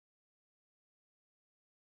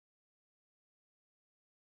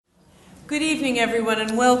Good evening, everyone,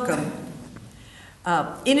 and welcome.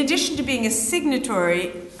 In addition to being a signatory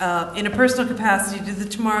in a personal capacity to the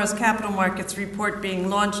Tomorrow's Capital Markets report being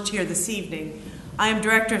launched here this evening, I am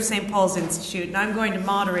director of St. Paul's Institute, and I'm going to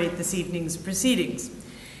moderate this evening's proceedings.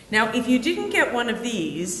 Now, if you didn't get one of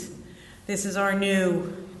these, this is our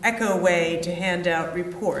new Echo way to hand out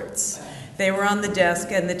reports. They were on the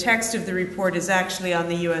desk, and the text of the report is actually on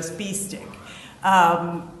the USB stick.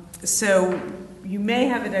 So you may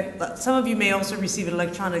have it, some of you may also receive it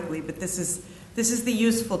electronically, but this is the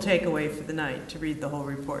useful takeaway for the night, to read the whole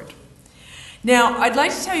report. Now, I'd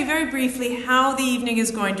like to tell you very briefly how the evening is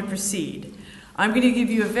going to proceed. I'm going to give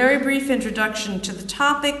you a very brief introduction to the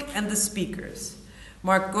topic and the speakers.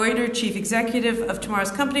 Mark Goyder, Chief Executive of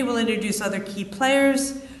Tomorrow's Company, will introduce other key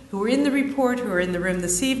players who are in the report, who are in the room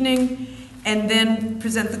this evening, and then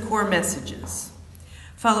present the core messages.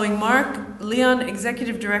 Following Mark, Leon,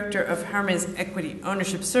 Executive Director of Hermes Equity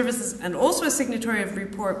Ownership Services, and also a signatory of the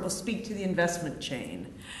report, will speak to the investment chain.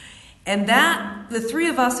 And the three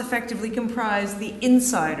of us effectively comprise the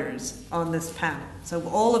insiders on this panel. So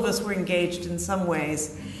all of us were engaged in some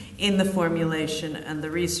ways in the formulation and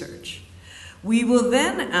the research. We will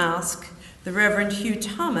then ask the Reverend Hugh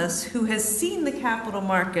Thomas, who has seen the capital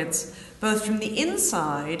markets both from the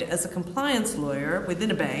inside as a compliance lawyer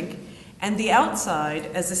within a bank and the outside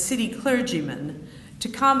as a city clergyman, to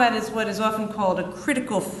combat as what is often called a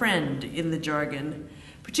critical friend in the jargon,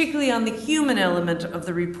 particularly on the human element of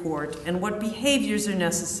the report and what behaviors are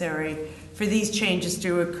necessary for these changes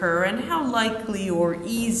to occur and how likely or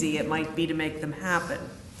easy it might be to make them happen,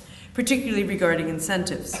 particularly regarding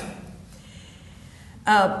incentives.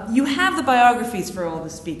 You have the biographies for all the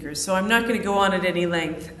speakers, so I'm not going to go on at any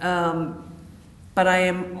length. But I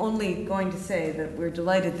am only going to say that we're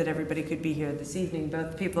delighted that everybody could be here this evening,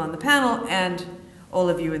 both the people on the panel and all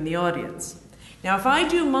of you in the audience. Now, if I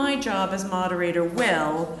do my job as moderator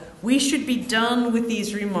well, we should be done with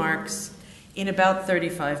these remarks in about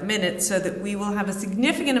 35 minutes so that we will have a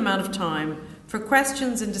significant amount of time for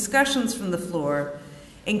questions and discussions from the floor,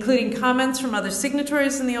 including comments from other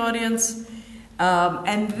signatories in the audience.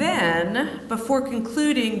 And then, before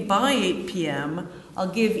concluding by 8 p.m., I'll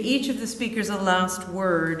give each of the speakers a last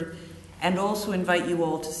word and also invite you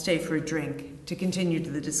all to stay for a drink to continue to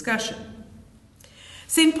the discussion.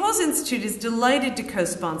 St. Paul's Institute is delighted to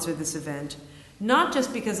co-sponsor this event, not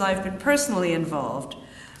just because I've been personally involved,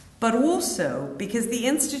 but also because the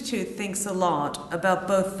Institute thinks a lot about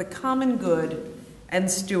both the common good and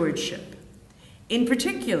stewardship. In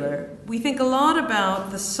particular, we think a lot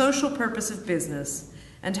about the social purpose of business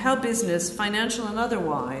and how business, financial and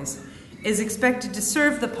otherwise, is expected to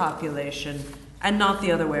serve the population and not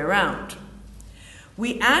the other way around.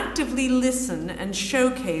 We actively listen and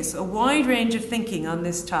showcase a wide range of thinking on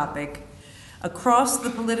this topic across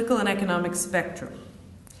the political and economic spectrum.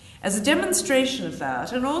 As a demonstration of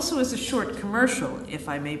that, and also as a short commercial, if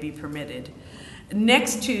I may be permitted,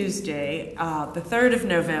 next Tuesday, the 3rd of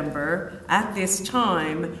November, at this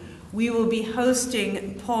time, we will be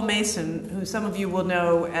hosting Paul Mason, who some of you will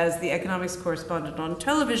know as the economics correspondent on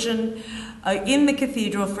television, in the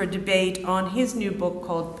cathedral for a debate on his new book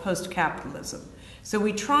called Post-Capitalism. So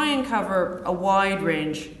we try and cover a wide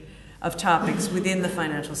range of topics within the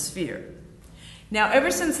financial sphere. Now, ever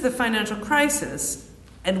since the financial crisis,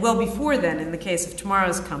 and well before then in the case of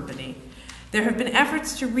Tomorrow's Company, there have been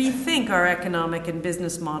efforts to rethink our economic and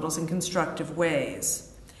business models in constructive ways.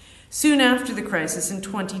 Soon after the crisis in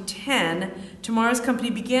 2010, Tomorrow's Company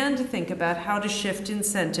began to think about how to shift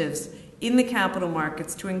incentives in the capital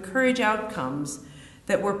markets to encourage outcomes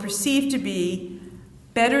that were perceived to be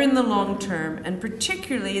better in the long term and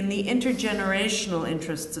particularly in the intergenerational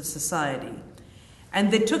interests of society, and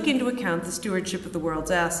that took into account the stewardship of the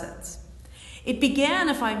world's assets. It began,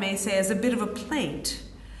 if I may say, as a bit of a plaint,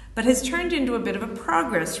 but has turned into a bit of a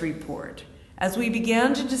progress report as we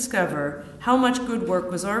began to discover how much good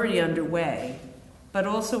work was already underway, but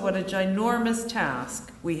also what a ginormous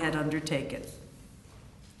task we had undertaken.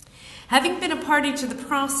 Having been a party to the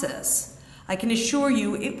process, I can assure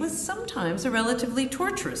you it was sometimes a relatively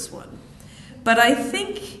torturous one. But I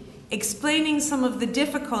think explaining some of the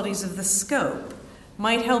difficulties of the scope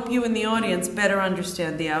might help you in the audience better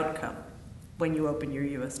understand the outcome when you open your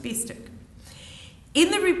USB stick. In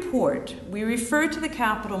the report, we refer to the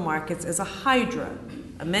capital markets as a hydra,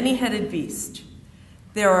 a many-headed beast.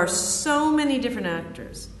 There are so many different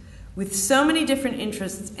actors with so many different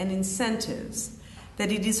interests and incentives that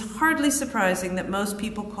it is hardly surprising that most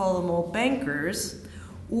people call them all bankers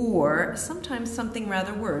or sometimes something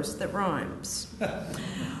rather worse that rhymes.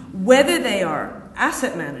 Whether they are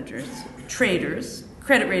asset managers, traders,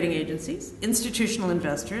 credit rating agencies, institutional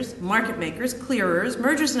investors, market makers, clearers,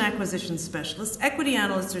 mergers and acquisitions specialists, equity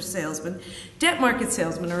analysts or salesmen, debt market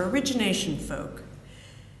salesmen, or origination folk.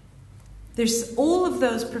 There's all of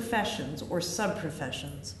those professions or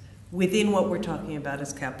sub-professions within what we're talking about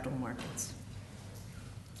as capital markets.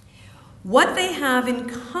 What they have in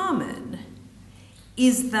common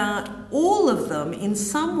is that all of them, in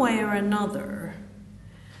some way or another,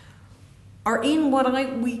 are in what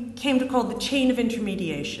we came to call the chain of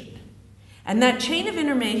intermediation. And that chain of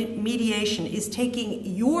intermediation is taking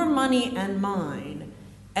your money and mine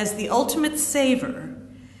as the ultimate saver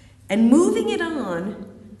and moving it on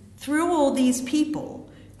through all these people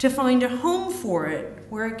to find a home for it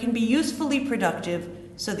where it can be usefully productive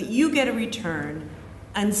so that you get a return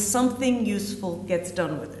and something useful gets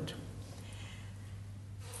done with it.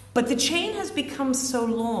 But the chain has become so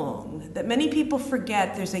long that many people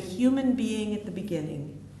forget there's a human being at the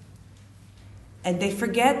beginning. And they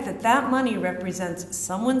forget that that money represents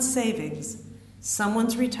someone's savings,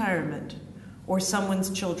 someone's retirement, or someone's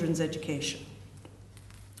children's education.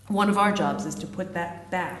 One of our jobs is to put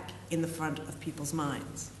that back in the front of people's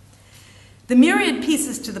minds. The myriad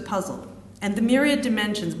pieces to the puzzle and the myriad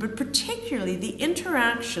dimensions, but particularly the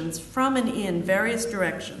interactions from and in various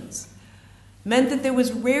directions, meant that there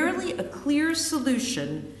was rarely a clear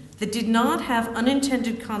solution that did not have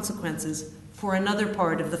unintended consequences for another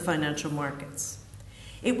part of the financial markets.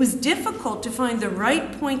 It was difficult to find the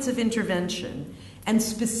right points of intervention and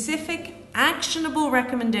specific, actionable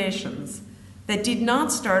recommendations that did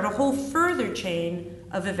not start a whole further chain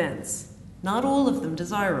of events, not all of them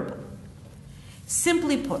desirable.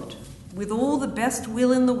 Simply put, with all the best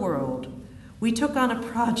will in the world, we took on a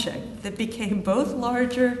project that became both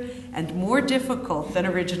larger and more difficult than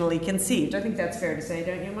originally conceived. I think that's fair to say,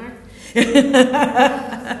 don't you, Mark?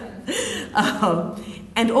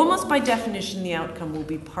 And almost by definition, the outcome will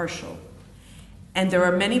be partial. And there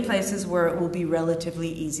are many places where it will be relatively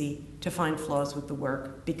easy to find flaws with the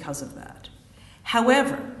work because of that.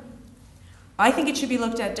 However, I think it should be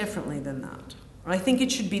looked at differently than that. I think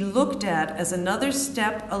it should be looked at as another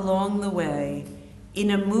step along the way in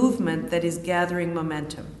a movement that is gathering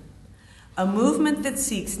momentum. A movement that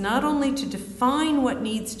seeks not only to define what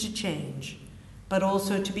needs to change, but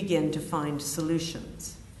also to begin to find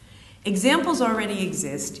solutions. Examples already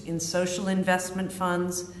exist in social investment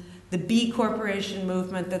funds, the B Corporation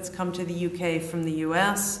movement that's come to the UK from the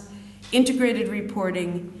US, integrated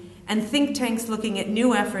reporting, and think tanks looking at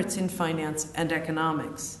new efforts in finance and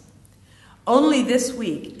economics. Only this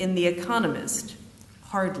week in The Economist,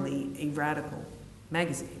 hardly a radical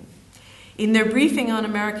magazine, in their briefing on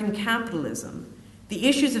American capitalism, the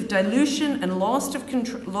issues of dilution and loss of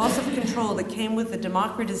control that came with the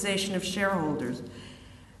democratization of shareholders,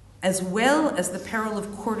 as well as the peril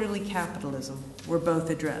of quarterly capitalism, were both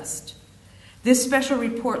addressed. This special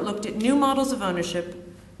report looked at new models of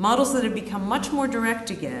ownership, models that have become much more direct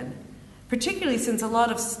again, particularly since a lot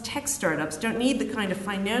of tech startups don't need the kind of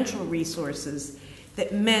financial resources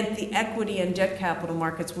that meant the equity and debt capital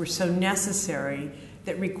markets were so necessary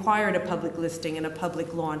that required a public listing and a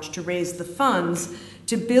public launch to raise the funds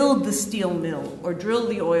to build the steel mill or drill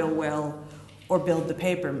the oil well or build the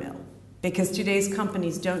paper mill, because today's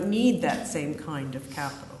companies don't need that same kind of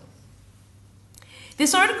capital.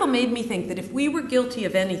 This article made me think that if we were guilty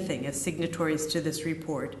of anything as signatories to this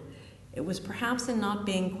report, it was perhaps in not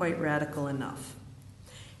being quite radical enough.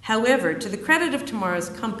 However, to the credit of tomorrow's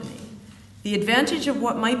company, the advantage of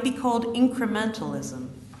what might be called incrementalism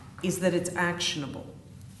is that it's actionable.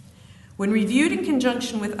 When reviewed in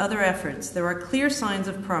conjunction with other efforts, there are clear signs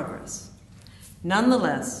of progress.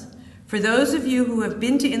 Nonetheless, for those of you who have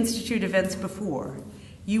been to Institute events before,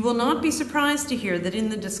 you will not be surprised to hear that in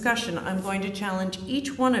the discussion, I'm going to challenge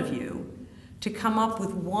each one of you to come up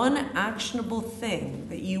with one actionable thing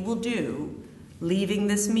that you will do leaving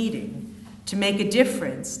this meeting to make a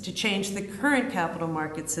difference, to change the current capital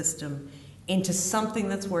market system into something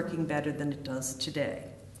that's working better than it does today.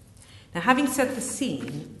 Now, having set the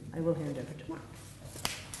scene, I will hand over to Mark.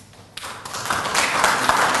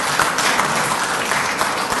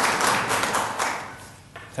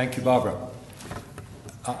 Thank you, Barbara.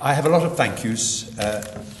 I have a lot of thank yous.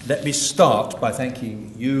 Let me start by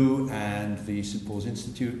thanking you and the St. Paul's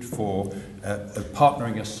Institute for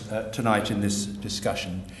partnering us tonight in this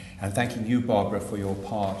discussion, and thanking you, Barbara, for your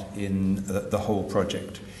part in the whole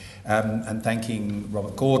project. And thanking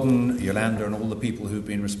Robert Gordon, Yolanda, and all the people who've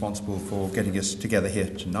been responsible for getting us together here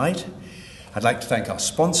tonight. I'd like to thank our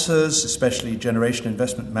sponsors, especially Generation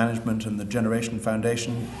Investment Management and the Generation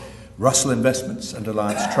Foundation, Russell Investments and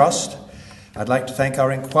Alliance Trust, I'd like to thank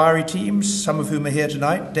our inquiry teams, some of whom are here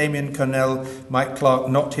tonight. Damien Cornell, Mike Clark,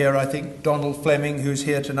 not here, I think. Donald Fleming, who's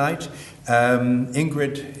here tonight.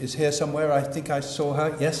 Ingrid is here somewhere. I think I saw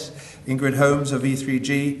her. Yes. Ingrid Holmes of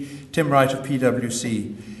E3G. Tim Wright of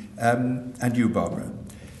PwC. And you, Barbara.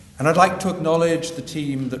 And I'd like to acknowledge the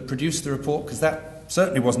team that produced the report, because that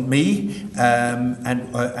certainly wasn't me,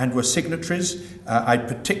 and were signatories. I'd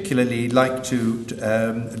particularly like to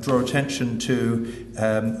draw attention to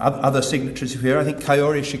other signatories here. I think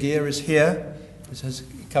Kayori Shigir is here. Has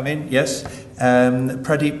come in, yes.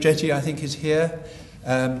 Pradeep Jetty, I think, is here.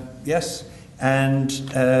 Yes. And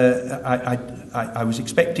I was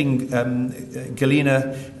expecting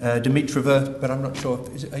Galina Dimitrova, but I'm not sure.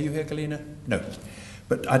 Are you here, Galina? No.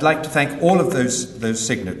 But I'd like to thank all of those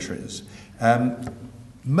signatories.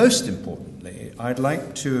 Most importantly, I'd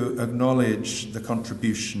like to acknowledge the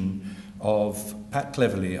contribution of Pat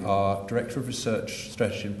Cleverly, our Director of Research,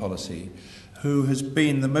 Strategy and Policy, who has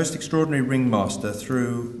been the most extraordinary ringmaster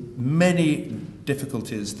through many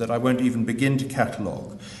difficulties that I won't even begin to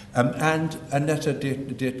catalogue. And Annetta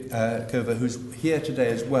Ditkova, who's here today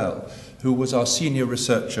as well, who was our senior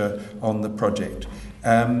researcher on the project.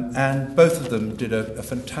 And both of them did a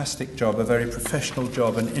fantastic job, a very professional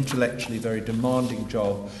job, an intellectually very demanding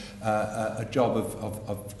job, a job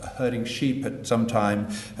of herding sheep at some time.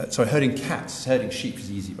 Herding cats. Herding sheep is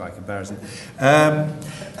easy by comparison.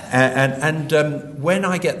 When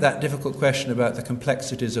I get that difficult question about the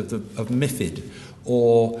complexities of MiFID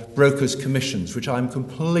or brokers' commissions, which I'm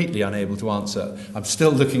completely unable to answer, I'm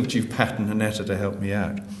still looking to you, Pat and Annetta, to help me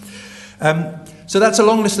out. So that's a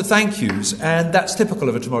long list of thank yous, and that's typical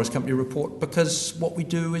of a Tomorrow's Company report, because what we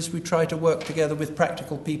do is we try to work together with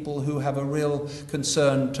practical people who have a real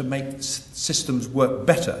concern to make systems work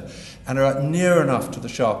better and are near enough to the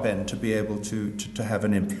sharp end to be able to have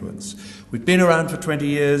an influence. We've been around for 20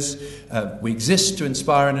 years. We exist to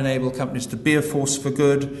inspire and enable companies to be a force for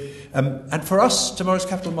good. And for us, Tomorrow's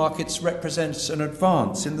Capital Markets represents an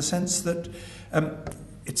advance in the sense that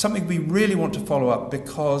it's something we really want to follow up,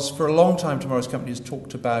 because for a long time Tomorrow's Company has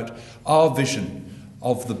talked about our vision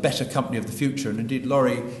of the better company of the future. And indeed,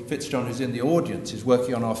 Laurie Fitzjohn, who's in the audience, is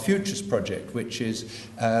working on our Futures project, which is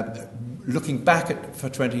looking back for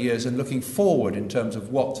 20 years and looking forward in terms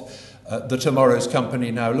of what the Tomorrow's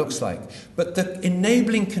Company now looks like. But the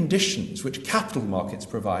enabling conditions which capital markets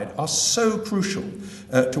provide are so crucial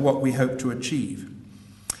to what we hope to achieve.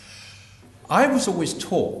 I was always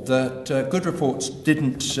taught that good reports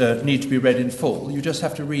didn't need to be read in full. You just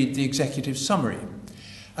have to read the executive summary.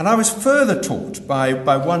 And I was further taught by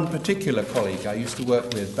one particular colleague I used to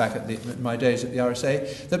work with back at my days at the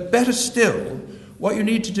RSA, that better still, what you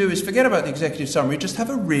need to do is forget about the executive summary, just have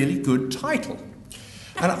a really good title.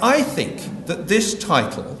 And I think that this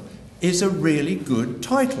title is a really good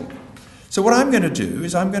title. So what I'm going to do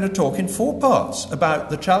is I'm going to talk in 4 parts about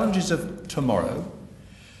the challenges of tomorrow,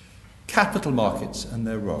 capital markets and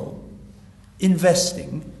their role,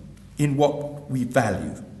 investing in what we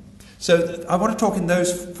value. So I want to talk in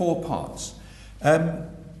those 4 parts.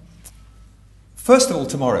 First of all,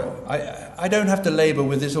 tomorrow. I don't have to labour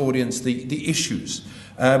with this audience the issues.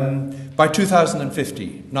 By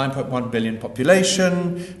 2050, 9.1 billion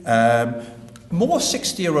population, more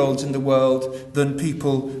 60-year-olds in the world than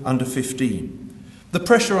people under 15. The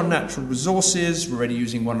pressure on natural resources, we're already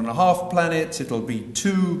using 1.5 planets, it'll be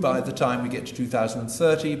 2 by the time we get to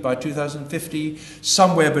 2030, by 2050,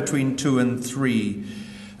 somewhere between 2 and 3.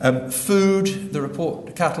 Food, the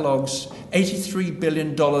report catalogues $83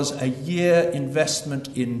 billion a year investment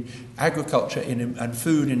in agriculture and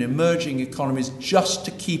food in emerging economies just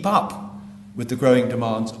to keep up with the growing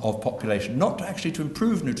demands of population, not actually to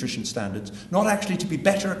improve nutrition standards, not actually to be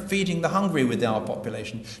better at feeding the hungry within our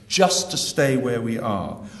population, just to stay where we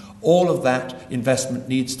are. All of that investment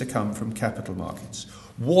needs to come from capital markets.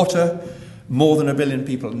 Water, more than 1 billion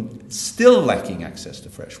people still lacking access to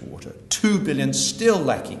fresh water, 2 billion still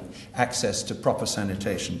lacking access to proper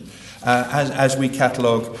sanitation. As we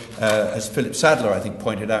catalogue, as Philip Sadler, I think,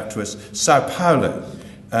 pointed out to us, Sao Paulo,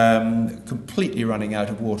 completely running out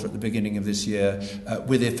of water at the beginning of this year,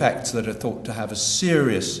 with effects that are thought to have a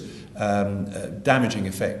serious damaging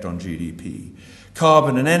effect on GDP.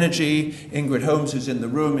 Carbon and energy, Ingrid Holmes, who's in the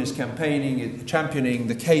room, is championing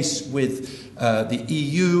the case with the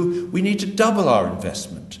EU. We need to double our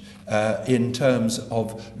investment in terms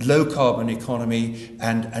of low-carbon economy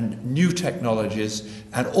and new technologies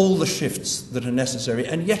and all the shifts that are necessary.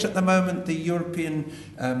 And yet at the moment the European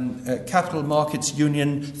Capital Markets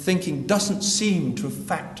Union thinking doesn't seem to have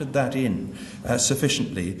factored that in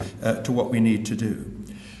sufficiently to what we need to do.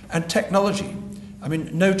 And technology. I mean,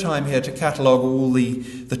 no time here to catalogue all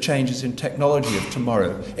the changes in technology of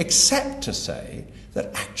tomorrow, except to say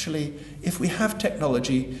that actually, if we have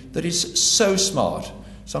technology that is so smart,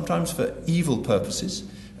 sometimes for evil purposes,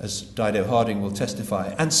 as Dido Harding will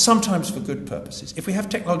testify, and sometimes for good purposes, if we have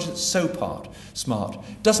technology that's so smart,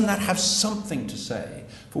 doesn't that have something to say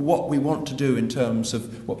for what we want to do in terms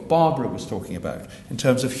of what Barbara was talking about, in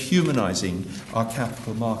terms of humanising our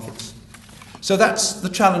capital markets? So that's the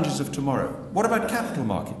challenges of tomorrow. What about capital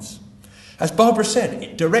markets? As Barbara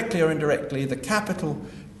said, directly or indirectly, the capital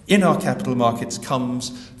in our capital markets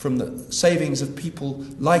comes from the savings of people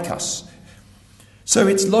like us. So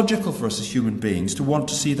it's logical for us as human beings to want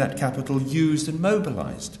to see that capital used and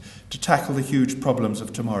mobilised to tackle the huge problems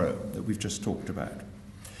of tomorrow that we've just talked about.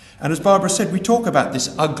 And as Barbara said, we talk about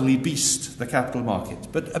this ugly beast, the capital market,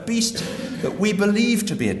 but a beast that we believe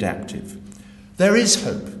to be adaptive. There is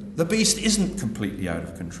hope. The beast isn't completely out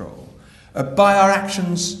of control. By our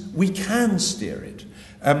actions, we can steer it.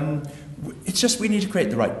 It's just we need to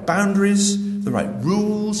create the right boundaries, the right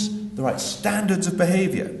rules, the right standards of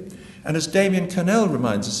behaviour. And as Damien Cornell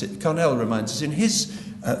reminds us in his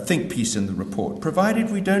think piece in the report,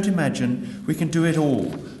 provided we don't imagine we can do it all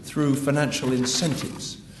through financial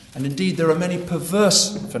incentives. And indeed, there are many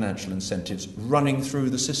perverse financial incentives running through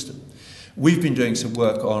the system. We've been doing some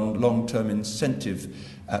work on long-term incentive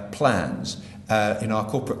plans in our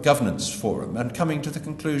corporate governance forum, and coming to the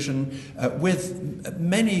conclusion with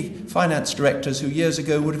many finance directors who years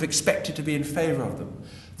ago would have expected to be in favour of them,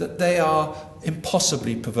 that they are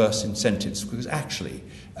impossibly perverse incentives, because actually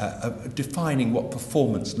defining what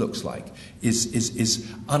performance looks like is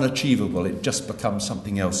unachievable. It just becomes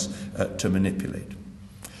something else to manipulate.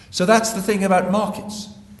 So that's the thing about markets,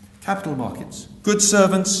 capital markets. Good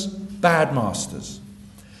servants, bad masters.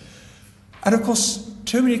 And of course,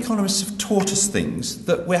 too many economists have taught us things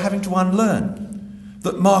that we're having to unlearn,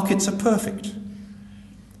 that markets are perfect,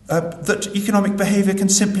 that economic behaviour can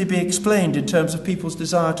simply be explained in terms of people's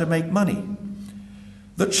desire to make money,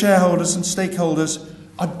 that shareholders and stakeholders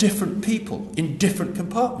are different people in different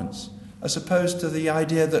compartments, as opposed to the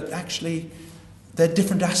idea that actually they're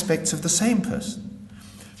different aspects of the same person.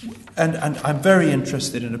 And I'm very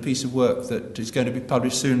interested in a piece of work that is going to be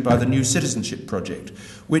published soon by the New Citizenship Project,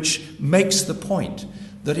 which makes the point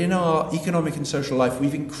that in our economic and social life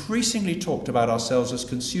we've increasingly talked about ourselves as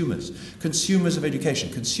consumers, consumers of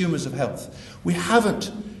education, consumers of health. We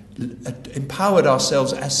haven't empowered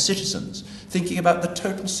ourselves as citizens, thinking about the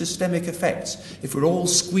total systemic effects if we're all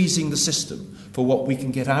squeezing the system for what we can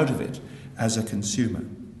get out of it as a consumer.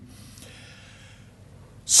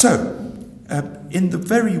 So, in the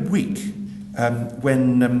very week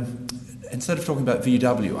when, instead of talking about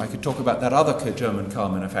VW, I could talk about that other German car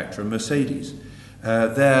manufacturer, Mercedes.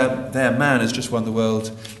 Their man has just won the world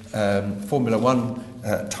Formula One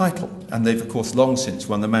title, and they've, of course, long since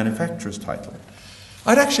won the manufacturer's title.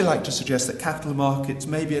 I'd actually like to suggest that capital markets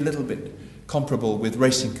may be a little bit comparable with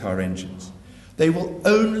racing car engines. They will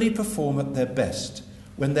only perform at their best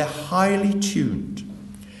when they're highly tuned,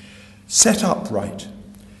 set up right.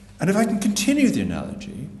 And if I can continue the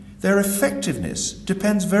analogy, their effectiveness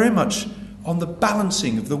depends very much on the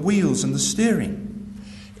balancing of the wheels and the steering.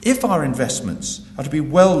 If our investments are to be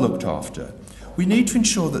well looked after, we need to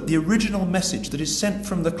ensure that the original message that is sent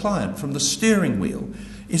from the client, from the steering wheel,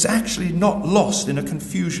 is actually not lost in a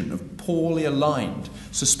confusion of poorly aligned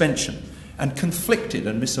suspension and conflicted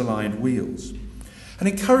and misaligned wheels. And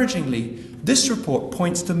encouragingly, this report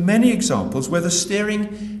points to many examples where the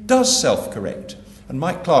steering does self-correct. And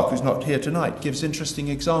Mike Clark, who's not here tonight, gives interesting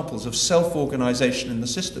examples of self-organisation in the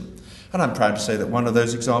system. And I'm proud to say that one of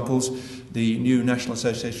those examples, the new National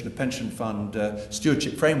Association of Pension Fund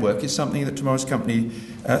Stewardship Framework, is something that Tomorrow's Company,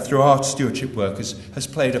 through our stewardship work, has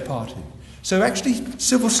played a part in. So actually,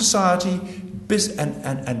 civil society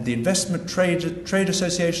and the investment trade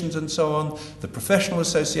associations and so on, the professional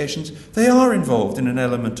associations, they are involved in an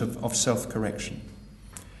element of self-correction.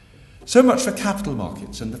 So much for capital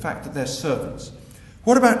markets and the fact that they're servants.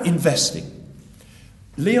 What about investing?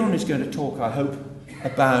 Leon is going to talk, I hope,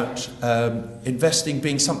 about investing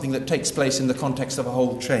being something that takes place in the context of a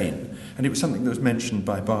whole chain. And it was something that was mentioned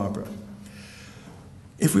by Barbara.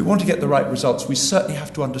 If we want to get the right results, we certainly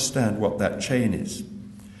have to understand what that chain is.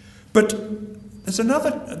 But there's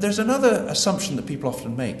another assumption that people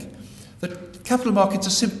often make, that capital markets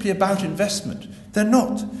are simply about investment. They're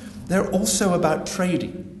not. They're also about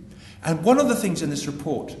trading. And one of the things in this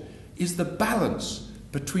report is the balance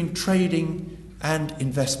between trading and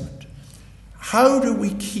investment. How do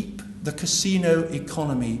we keep the casino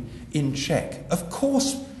economy in check? Of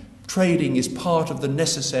course, trading is part of the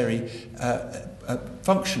necessary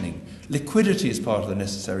functioning. Liquidity is part of the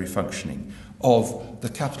necessary functioning of the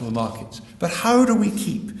capital markets. But how do we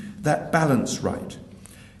keep that balance right?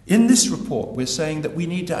 In this report, we're saying that we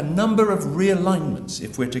need a number of realignments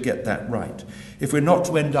if we're to get that right, if we're not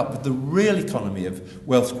to end up with the real economy of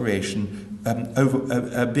wealth creation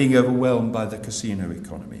being overwhelmed by the casino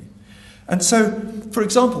economy. And so, for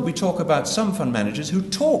example, we talk about some fund managers who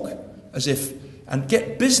talk as if and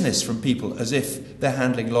get business from people as if they're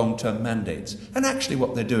handling long-term mandates. And actually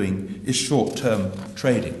what they're doing is short-term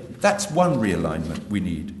trading. That's one realignment we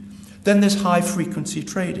need. Then there's high-frequency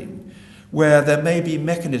trading, where there may be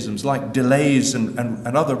mechanisms like delays and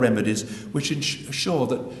other remedies which ensure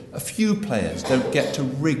that a few players don't get to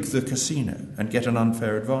rig the casino and get an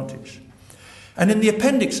unfair advantage. And in the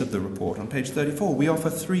appendix of the report on page 34, we offer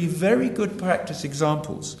 3 very good practice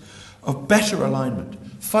examples of better alignment.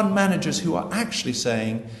 Fund managers who are actually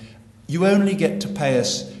saying, you only get to pay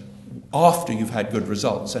us after you've had good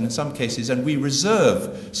results, and in some cases, and we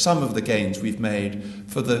reserve some of the gains we've made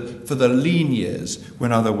for the lean years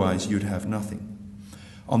when otherwise you'd have nothing.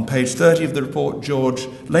 On page 30 of the report, George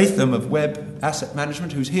Latham of Webb Asset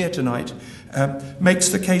Management, who's here tonight, makes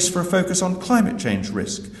the case for a focus on climate change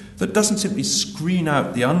risk that doesn't simply screen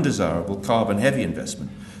out the undesirable carbon-heavy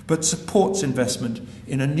investment, but supports investment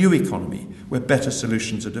in a new economy where better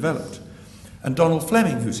solutions are developed. And Donald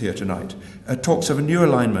Fleming, who's here tonight, talks of a new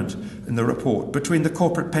alignment in the report between the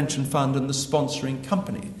corporate pension fund and the sponsoring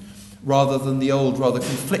company, rather than the old, rather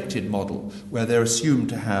conflicted model where they're assumed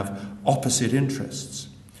to have opposite interests.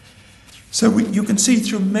 So you can see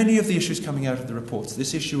through many of the issues coming out of the reports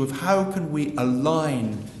this issue of how can we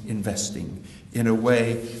align investing in a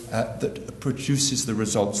way that produces the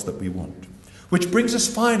results that we want. Which brings us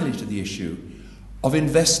finally to the issue of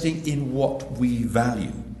investing in what we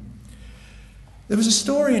value. There was a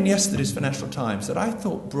story in yesterday's Financial Times that I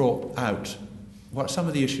thought brought out some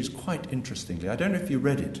of the issues quite interestingly. I don't know if you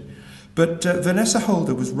read it, but Vanessa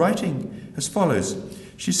Holder was writing as follows.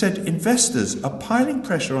 She said, investors are piling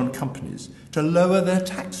pressure on companies to lower their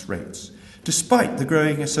tax rates, despite the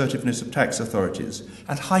growing assertiveness of tax authorities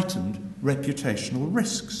and heightened reputational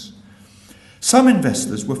risks. Some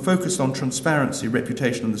investors were focused on transparency,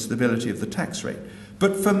 reputation, and the stability of the tax rate,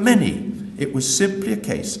 but for many, it was simply a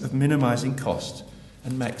case of minimising costs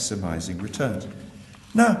and maximising returns.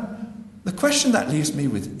 Now, the question that leaves me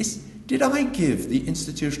with is, did I give the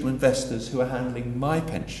institutional investors who are handling my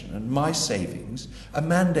pension and my savings a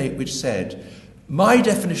mandate which said, my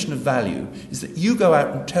definition of value is that you go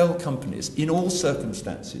out and tell companies in all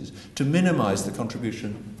circumstances to minimise the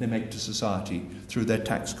contribution they make to society through their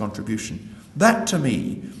tax contribution? That, to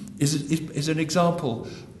me, is an example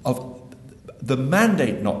of the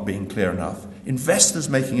mandate not being clear enough, investors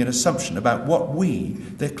making an assumption about what we,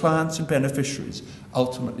 their clients and beneficiaries,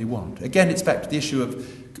 ultimately want. Again, it's back to the issue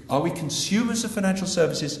of, are we consumers of financial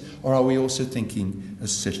services, or are we also thinking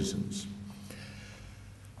as citizens?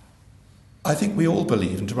 I think we all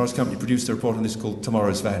believe, and Tomorrow's Company produced a report on this called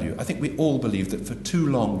Tomorrow's Value, I think we all believe that for too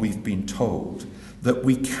long we've been told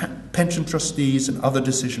that pension trustees and other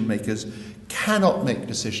decision makers cannot make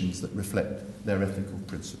decisions that reflect their ethical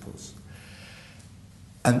principles,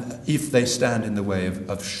 and if they stand in the way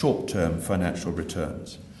of short-term financial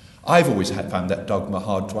returns. I've always found that dogma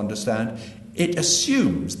hard to understand. It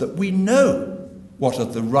assumes that we know what are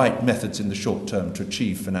the right methods in the short term to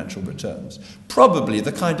achieve financial returns. Probably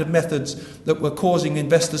the kind of methods that were causing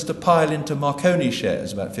investors to pile into Marconi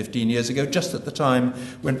shares about 15 years ago, just at the time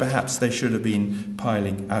when perhaps they should have been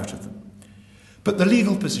piling out of them. But the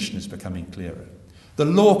legal position is becoming clearer. The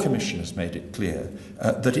Law Commission has made it clear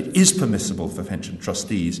that it is permissible for pension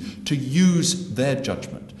trustees to use their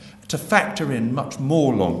judgment to factor in much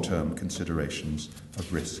more long-term considerations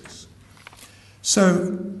of risks.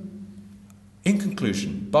 So, in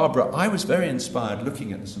conclusion, Barbara, I was very inspired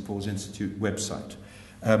looking at the St Paul's Institute website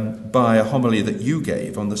by a homily that you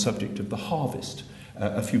gave on the subject of the harvest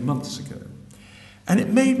a few months ago. And it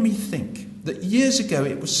made me think that years ago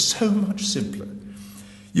it was so much simpler.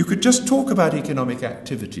 You could just talk about economic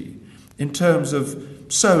activity in terms of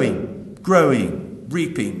sowing, growing,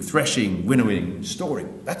 reaping, threshing, winnowing,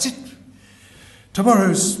 storing. That's it.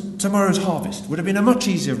 Tomorrow's harvest would have been a much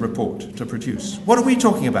easier report to produce. What are we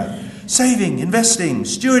talking about? Saving, investing,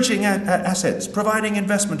 stewarding assets, providing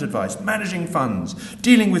investment advice, managing funds,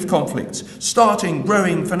 dealing with conflicts, starting,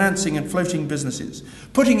 growing, financing and floating businesses,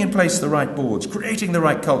 putting in place the right boards, creating the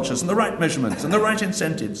right cultures and the right measurements and the right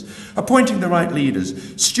incentives, appointing the right leaders,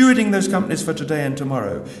 stewarding those companies for today and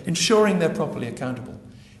tomorrow, ensuring they're properly accountable.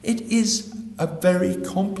 It is a very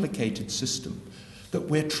complicated system that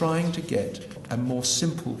we're trying to get a more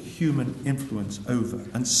simple human influence over.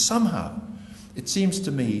 And somehow, it seems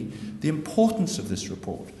to me the importance of this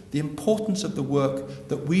report, the importance of the work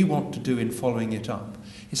that we want to do in following it up,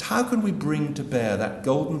 is how can we bring to bear that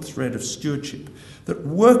golden thread of stewardship that,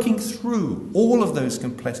 working through all of those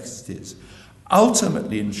complexities,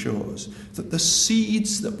 ultimately ensures that the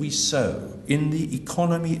seeds that we sow in the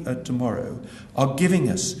economy of tomorrow are giving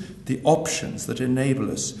us the options that enable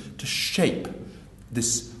us to shape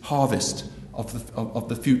this harvest of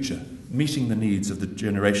the future, meeting the needs of the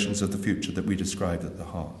generations of the future that we described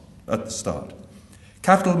at the start.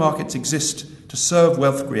 Capital markets exist to serve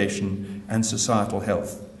wealth creation and societal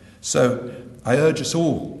health. So I urge us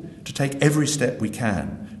all to take every step we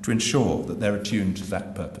can to ensure that they're attuned to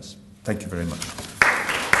that purpose. Thank you very much.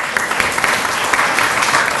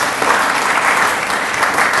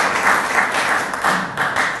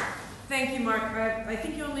 Thank you, Mark. I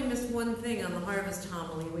think you only missed one thing on the harvest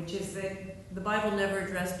homily, which is that the Bible never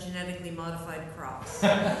addressed genetically modified crops.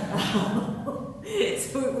 So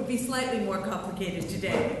it would be slightly more complicated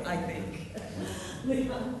today, I think.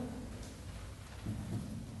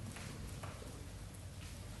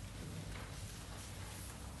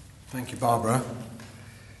 Thank you, Barbara.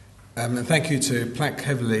 And thank you to Plack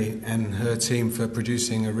Heavily and her team for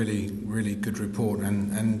producing a really, really good report.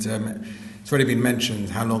 And it's already been mentioned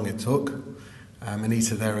how long it took.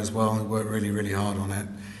 Anita there as well, who worked really, really hard on it.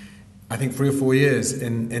 I think 3 or 4 years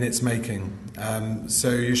in its making.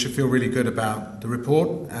 So you should feel really good about the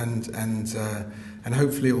report, and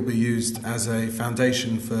hopefully it will be used as a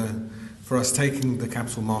foundation for us taking the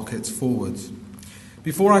capital markets forwards.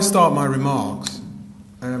 Before I start my remarks,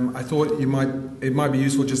 I thought it might be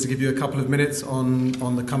useful just to give you a couple of minutes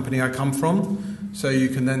on the company I come from, so you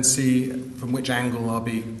can then see from which angle I'll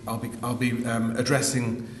be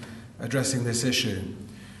addressing this issue.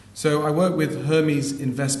 So I work with Hermes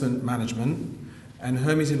Investment Management, and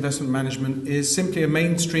Hermes Investment Management is simply a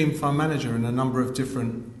mainstream fund manager in a number of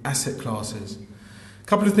different asset classes. A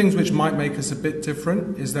couple of things which might make us a bit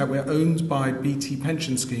different is that we're owned by BT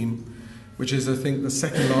Pension Scheme, which is, I think, the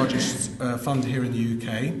second largest fund here in the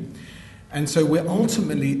UK. And so we're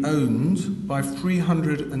ultimately owned by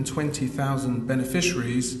 320,000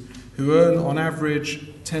 beneficiaries who earn, on average,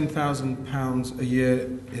 £10,000 a year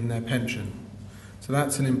in their pension. So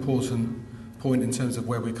that's an important point in terms of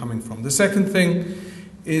where we're coming from. The second thing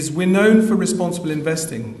is we're known for responsible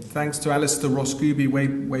investing, thanks to Alistair Ross-Gooby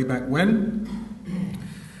way back when.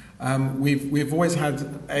 We've always had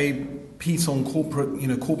a piece on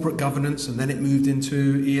corporate governance, and then it moved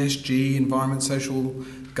into ESG, environment, social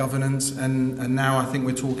governance, and now I think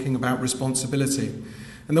we're talking about responsibility.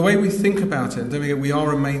 And the way we think about it, and we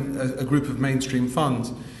are a group of mainstream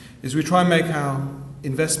funds, is we try and make our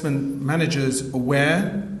investment managers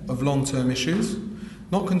aware of long-term issues,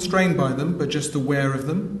 not constrained by them, but just aware of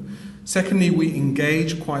them. Secondly, we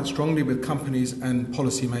engage quite strongly with companies and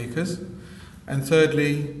policymakers. And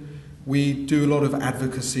thirdly, we do a lot of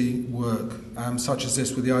advocacy work, such as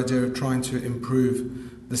this, with the idea of trying to improve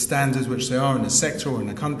the standards which they are in a sector or in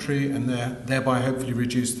a country, and thereby hopefully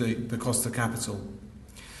reduce the cost of capital.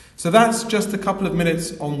 So that's just a couple of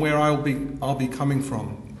minutes on where I'll be coming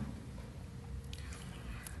from.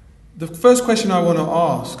 The first question I want to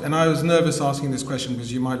ask, and I was nervous asking this question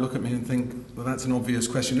because you might look at me and think, well, that's an obvious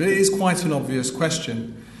question. It is quite an obvious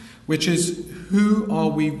question, which is, who are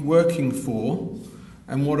we working for?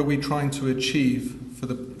 And what are we trying to achieve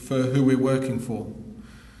for who we're working for?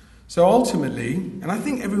 So ultimately, and I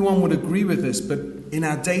think everyone would agree with this, but in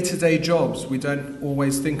our day-to-day jobs, we don't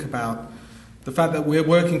always think about the fact that we're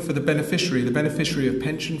working for the beneficiary of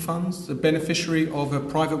pension funds, the beneficiary of a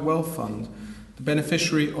private wealth fund, the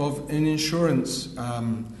beneficiary of an insurance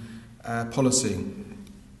policy.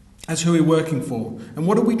 That's who we're working for. And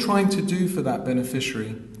what are we trying to do for that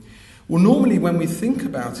beneficiary? Well, normally when we think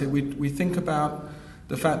about it, we think about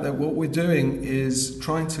the fact that what we're doing is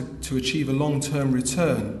trying to achieve a long-term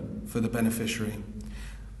return for the beneficiary.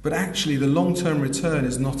 But actually, the long-term return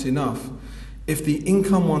is not enough. If the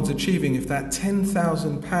income one's achieving, if that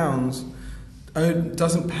 £10,000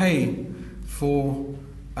 doesn't pay for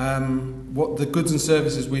what the goods and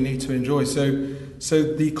services we need to enjoy. So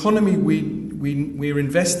the economy we're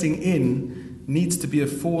investing in needs to be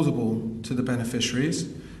affordable to the beneficiaries,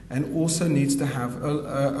 and also needs to have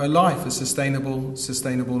a life, a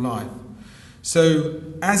sustainable life. So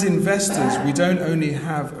as investors, we don't only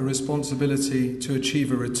have a responsibility to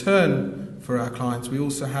achieve a return for our clients, we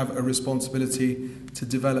also have a responsibility to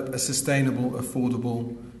develop a sustainable,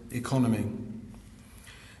 affordable economy.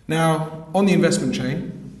 Now, on the investment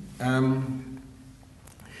chain,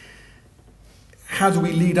 how do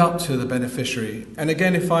we lead up to the beneficiary? And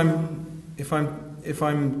again, if I'm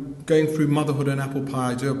going through motherhood and apple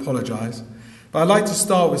pie, I do apologise. But I'd like to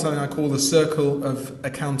start with something I call the circle of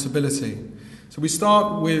accountability. So we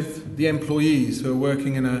start with the employees who are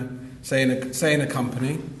working in a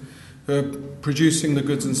company, who are producing the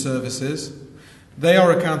goods and services. They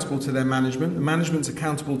are accountable to their management. The management's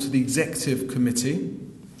accountable to the executive committee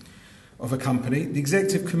of a company. The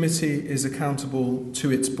executive committee is accountable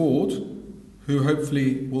to its board, who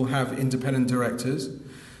hopefully will have independent directors.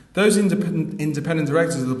 Those independent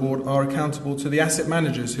directors of the board are accountable to the asset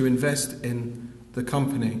managers who invest in the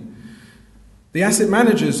company. The asset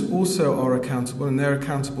managers also are accountable, and they're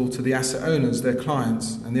accountable to the asset owners, their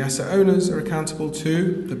clients. And the asset owners are accountable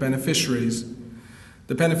to the beneficiaries.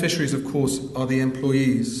 The beneficiaries, of course, are the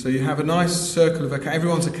employees. So you have a nice circle of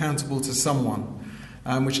everyone's accountable to someone,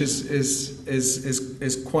 which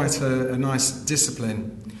is quite a nice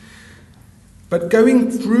discipline. But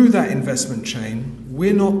going through that investment chain,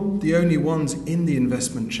 we're not the only ones in the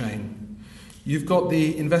investment chain. You've got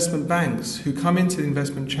the investment banks who come into the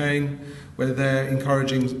investment chain where they're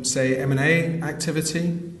encouraging, say, M&A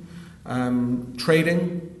activity,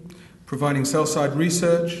 trading, providing sell-side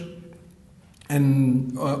research,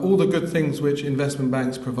 and all the good things which investment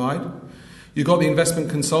banks provide. You've got the investment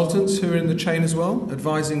consultants who are in the chain as well,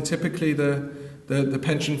 advising typically the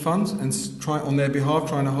pension funds and on their behalf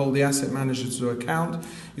trying to hold the asset managers to account.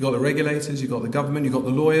 You've got the regulators, you've got the government, you've got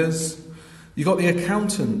the lawyers, you've got the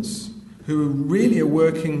accountants who really are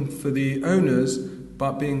working for the owners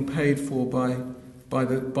but being paid for by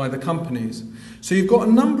the companies. So you've got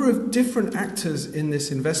a number of different actors in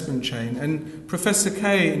this investment chain, and Professor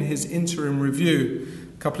Kay in his interim review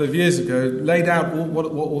a couple of years ago laid out what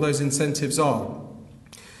all those incentives are.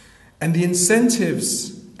 And the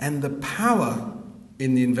incentives and the power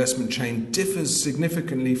in the investment chain differs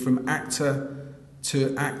significantly from actor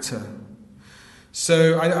to actor.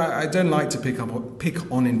 So I don't like to pick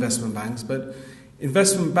on investment banks, but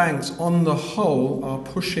investment banks on the whole are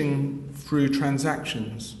pushing through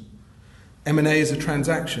transactions. M&A is a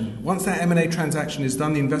transaction. Once that M&A transaction is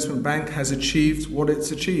done, the investment bank has achieved what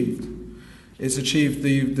it's achieved. It's achieved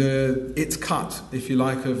its cut, if you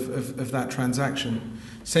like, of that transaction.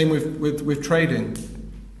 Same with trading.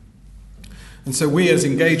 And so we as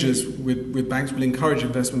engagers with banks will encourage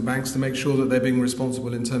investment banks to make sure that they're being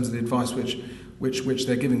responsible in terms of the advice which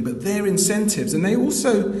they're giving. But their incentives, and they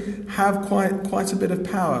also have quite a bit of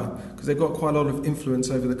power because they've got quite a lot of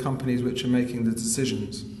influence over the companies which are making the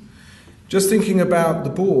decisions. Just thinking about the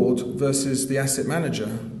board versus the asset manager,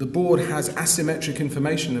 the board has asymmetric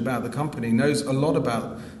information about the company, knows a lot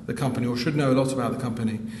about the company or should know a lot about the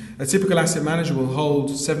company. A typical asset manager will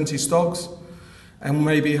hold 70 stocks and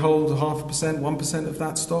maybe hold 0.5%, 1% of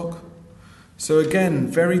that stock. So again,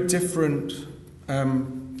 very different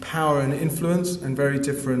power and influence and very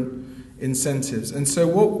different incentives. And so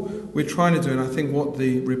what we're trying to do, and I think what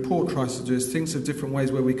the report tries to do, is think of different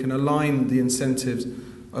ways where we can align the incentives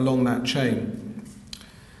along that chain.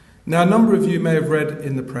 Now, a number of you may have read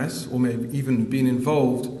in the press, or may have even been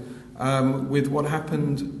involved with what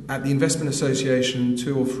happened at the Investment Association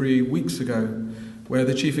 2 or 3 weeks ago, where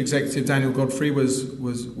the chief executive, Daniel Godfrey,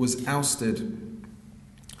 was ousted.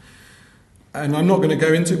 And I'm not going to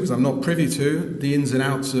go into, because I'm not privy to, the ins and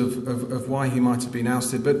outs of why he might have been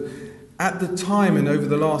ousted, but at the time and over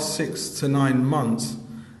the last 6 to 9 months,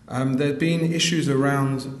 there have been issues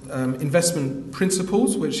around investment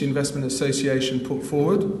principles which the Investment Association put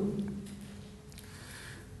forward.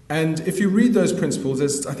 And if you read those principles,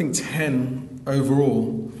 there's, I think, 10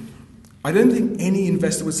 overall. I don't think any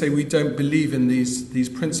investor would say we don't believe in these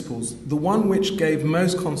principles. The one which gave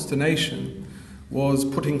most consternation was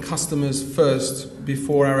putting customers first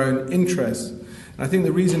before our own interests. And I think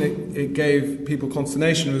the reason it gave people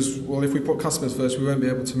consternation was, well, if we put customers first, we won't be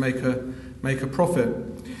able to make a profit.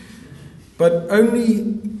 But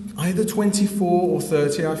only either 24 or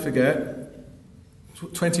 30, I forget,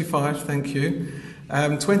 25, thank you,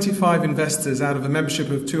 25 investors out of a membership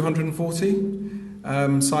of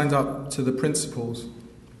 240 signed up to the principles.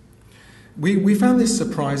 We found this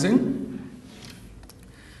surprising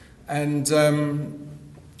and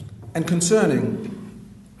concerning.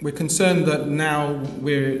 We're concerned that now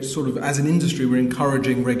we're sort of, as an industry, we're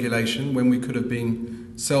encouraging regulation when we could have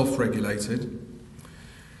been self-regulated.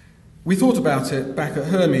 We thought about it back at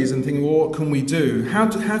Hermes and thinking, well, what can we do? How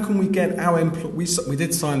can we get our employees? We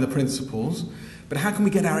did sign the principles, but how can we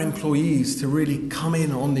get our employees to really come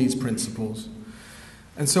in on these principles?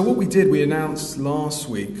 And so what we did, we announced last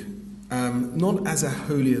week, not as a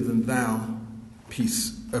holier-than-thou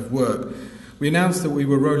piece of work, we announced that we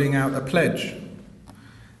were rolling out a pledge.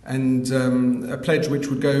 And a pledge which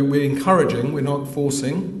would go, we're encouraging, we're not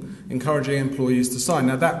forcing, encouraging employees to sign.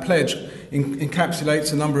 Now, that pledge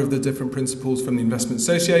encapsulates a number of the different principles from the Investment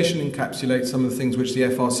Association, encapsulates some of the things which the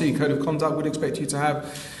FRC Code of Conduct would expect you to have.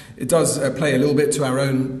 It does play a little bit to our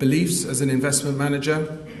own beliefs as an investment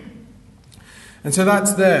manager. And so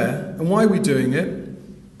that's there. And why are we doing it?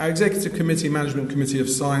 Our Executive Committee, Management Committee have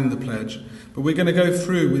signed the pledge, but we're going to go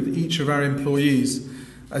through with each of our employees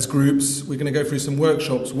as groups, we're going to go through some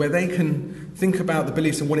workshops where they can think about the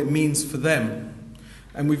beliefs and what it means for them.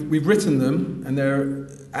 And we've written them, and they're,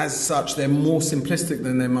 as such, they're more simplistic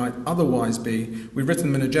than they might otherwise be. We've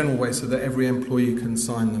written them in a general way so that every employee can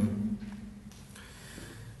sign them.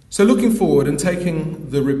 So looking forward and taking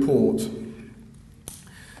the report,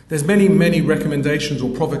 there's many recommendations or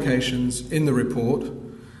provocations in the report,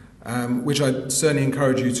 which I certainly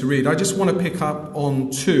encourage you to read. I just want to pick up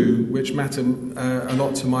on two which matter a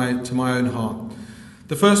lot to my own heart.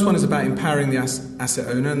 The first one is about empowering the asset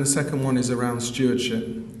owner, and the second one is around stewardship.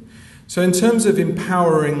 So in terms of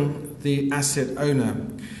empowering the asset owner,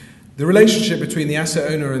 the relationship between the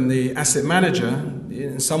asset owner and the asset manager,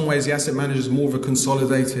 in some ways the asset manager is more of a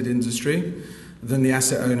consolidated industry than the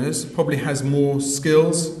asset owners, probably has more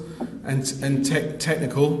skills and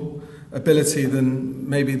technical ability than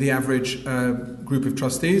maybe the average group of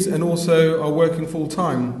trustees, and also are working full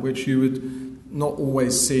time, which you would not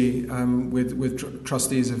always see with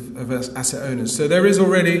trustees of asset owners. So there is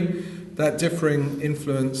already that differing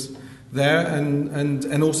influence there,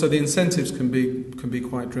 and also the incentives can be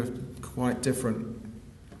quite different.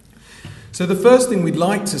 So the first thing we'd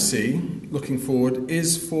like to see, looking forward,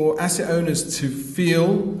 is for asset owners to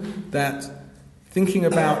feel that thinking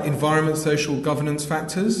about environment, social governance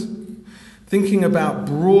factors, thinking about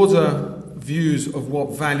broader views of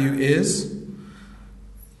what value is,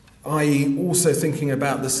 i.e. also thinking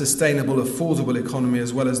about the sustainable, affordable economy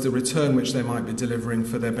as well as the return which they might be delivering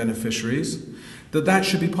for their beneficiaries, that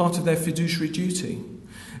should be part of their fiduciary duty.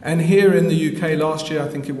 And here in the UK last year, I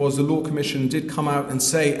think it was, the Law Commission did come out and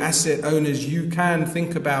say, asset owners, you can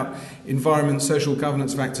think about environment, social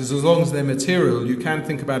governance factors as long as they're material. You can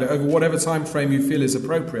think about it over whatever time frame you feel is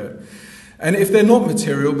appropriate. And if they're not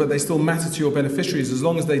material, but they still matter to your beneficiaries, as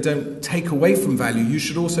long as they don't take away from value, you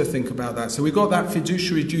should also think about that. So we've got that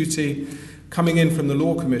fiduciary duty coming in from the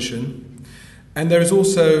Law Commission. And there is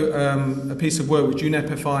also a piece of work which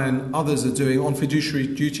UNEP-FI and others are doing on fiduciary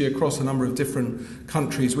duty across a number of different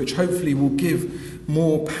countries, which hopefully will give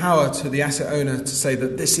more power to the asset owner to say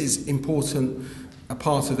that this is important, a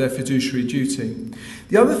part of their fiduciary duty.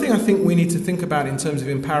 The other thing I think we need to think about in terms of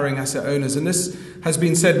empowering asset owners, and this has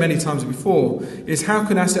been said many times before, is how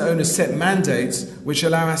can asset owners set mandates which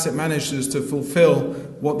allow asset managers to fulfill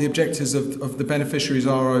what the objectives of the beneficiaries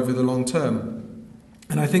are over the long term.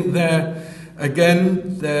 And I think there,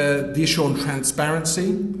 again, the issue on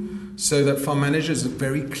transparency, so that fund managers are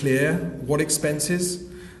very clear what expenses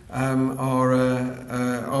are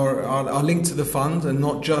linked to the fund, and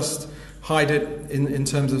not just hide it in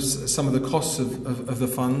terms of some of the costs of the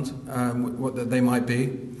fund, what they might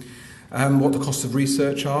be, what the costs of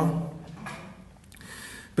research are.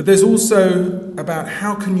 But there's also about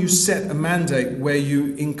how can you set a mandate where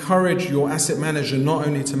you encourage your asset manager not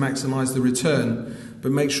only to maximise the return,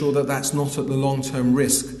 but make sure that that's not at the long-term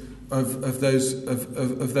risk of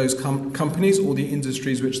those companies or the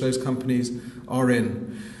industries which those companies are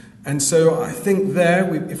in. And so I think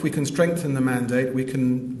there, if we can strengthen the mandate, we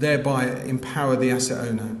can thereby empower the asset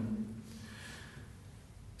owner.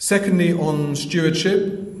 Secondly, on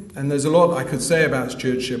stewardship, and there's a lot I could say about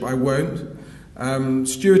stewardship, I won't.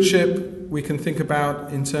 Stewardship we can think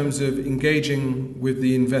about in terms of engaging with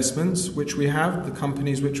the investments which we have, the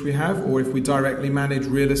companies which we have, or if we directly manage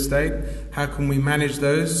real estate, how can we manage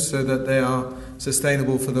those so that they are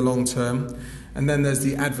sustainable for the long term? And then there's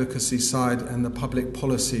the advocacy side and the public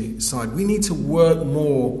policy side. We need to work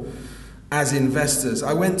more as investors.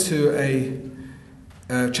 I went to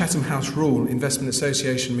a Chatham House Rule Investment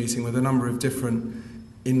Association meeting with a number of different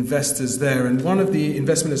investors there, and one of the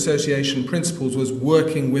Investment Association principles was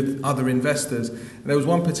working with other investors. And there was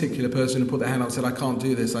one particular person who put their hand up and said, I can't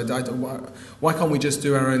do this. Why can't we just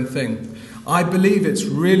do our own thing? I believe it's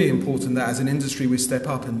really important that as an industry we step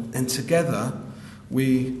up and together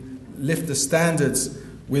we lift the standards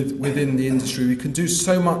within the industry. We can do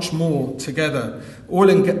so much more together. Oil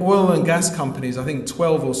and gas companies, I think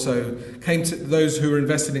 12 or so, those who were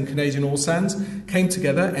invested in Canadian oil sands, came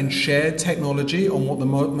together and shared technology on what the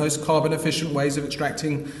most carbon efficient ways of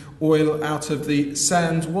extracting oil out of the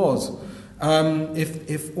sand was.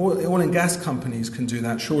 If oil and gas companies can do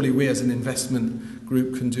that, surely we as an investment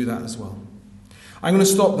group can do that as well. I'm going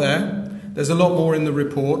to stop there. There's a lot more in the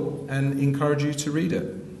report and encourage you to read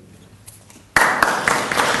it.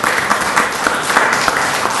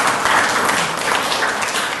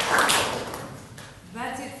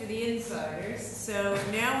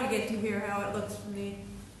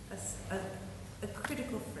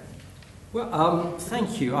 Well,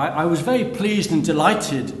 thank you. I was very pleased and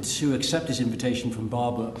delighted to accept this invitation from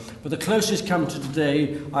Barbara. But the closest come to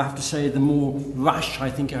today, I have to say, the more rash I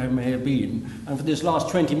think I may have been. And for this last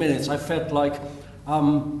 20 minutes, I felt like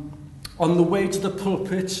on the way to the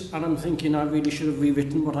pulpit, and I'm thinking I really should have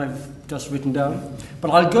rewritten what I've just written down.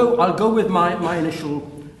 But I'll go with my initial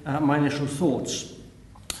thoughts.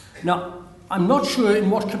 Now, I'm not sure in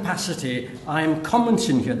what capacity I am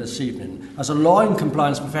commenting here this evening, as a law and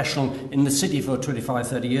compliance professional in the city for 25,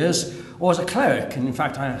 30 years, or as a cleric. And in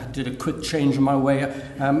fact, I did a quick change in my way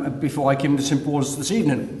before I came to St. Paul's this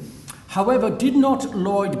evening. However, did not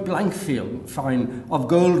Lloyd Blankfein of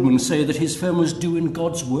Goldman say that his firm was doing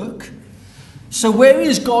God's work? So where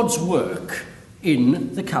is God's work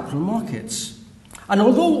in the capital markets? And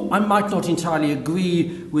although I might not entirely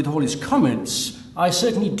agree with all his comments, I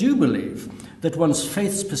certainly do believe that one's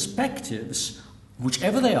faith's perspectives,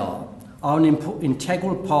 whichever they are an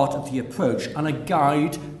integral part of the approach and a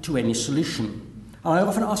guide to any solution. And I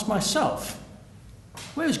often ask myself,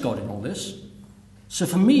 where is God in all this? So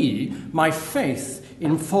for me, my faith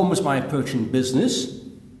informs my approach in business,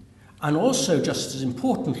 and also, just as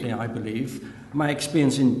importantly, I believe, my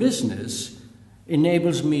experience in business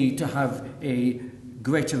enables me to have a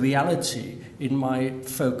greater reality in my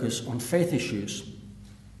focus on faith issues.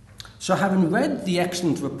 So having read the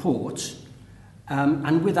excellent report,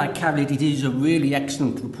 and with that caveat, it is a really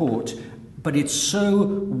excellent report, but it's so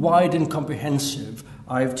wide and comprehensive,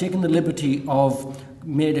 I've taken the liberty of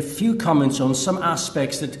made a few comments on some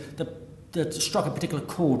aspects that struck a particular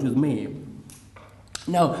chord with me.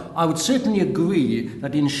 Now, I would certainly agree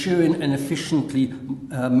that ensuring and efficiently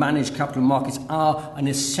managed capital markets are an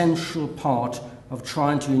essential part of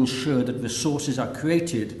trying to ensure that resources are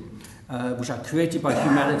created, which are created by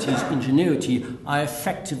humanity's ingenuity, are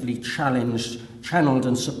effectively channeled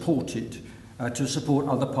and supported to support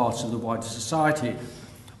other parts of the wider society.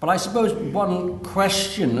 But I suppose one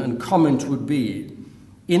question and comment would be,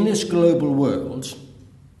 in this global world,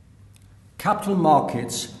 capital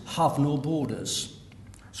markets have no borders.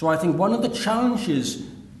 So I think one of the challenges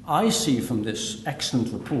I see from this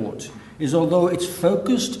excellent report is, although it's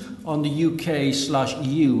focused on the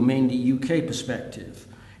UK/EU, mainly UK perspective,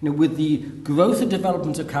 with the growth and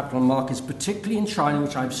development of capital markets, particularly in China,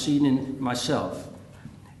 which I've seen in myself,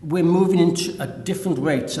 we're moving into at different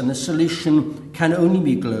rates, and the solution can only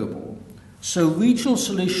be global. So regional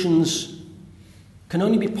solutions can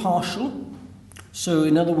only be partial. So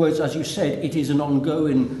in other words, as you said, it is an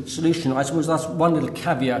ongoing solution. I suppose that's one little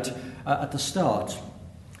caveat at the start.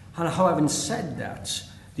 And having said that,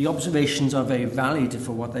 the observations are very valid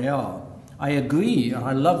for what they are. I agree, and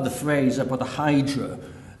I love the phrase about the hydra.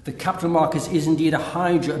 The capital markets is indeed a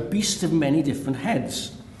hydra, a beast of many different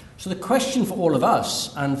heads. So the question for all of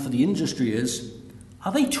us and for the industry is,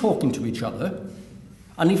 are they talking to each other?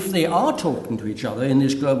 And if they are talking to each other in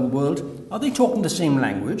this global world, are they talking the same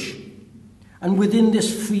language? And within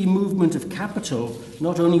this free movement of capital,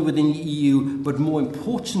 not only within the EU, but more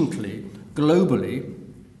importantly, globally,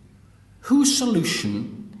 whose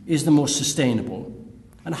solution is the most sustainable?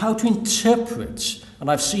 And how to interpret,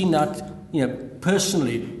 and I've seen that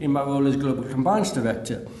personally in my role as Global Compliance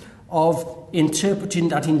Director, of interpreting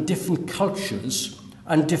that in different cultures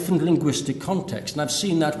and different linguistic contexts. And I've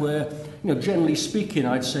seen that where, generally speaking,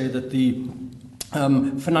 I'd say that the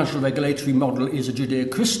financial regulatory model is a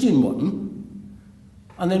Judeo-Christian one,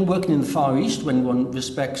 and then working in the Far East, when one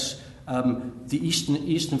respects the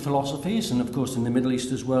Eastern philosophies, and of course in the Middle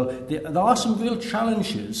East as well, there are some real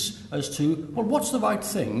challenges as to, well, what's the right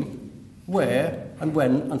thing, where and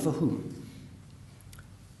when and for whom.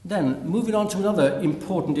 Then, moving on to another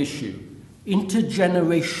important issue,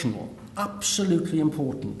 intergenerational, absolutely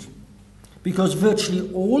important, because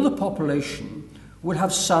virtually all the population will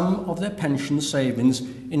have some of their pension savings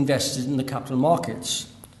invested in the capital markets.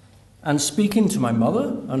 And speaking to my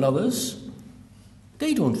mother and others,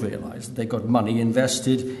 they don't realise that they got money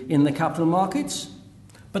invested in the capital markets.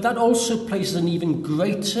 But that also places an even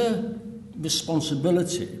greater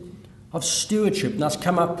responsibility of stewardship, and that's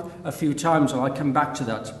come up a few times, and I'll come back to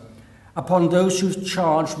that, upon those who's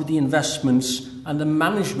charged with the investments and the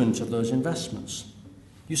management of those investments.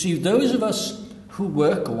 You see, those of us who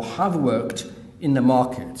work or have worked in the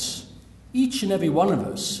markets, each and every one of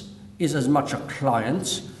us is as much a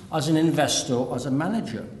client as an investor or as a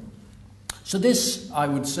manager. So this, I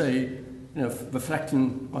would say,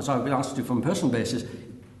 reflecting, as I've been asked to do from a personal basis,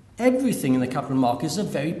 everything in the capital market is a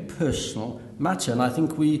very personal matter, and I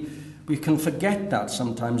think we can forget that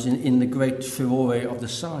sometimes in the great furore of the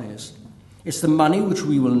size. It's the money which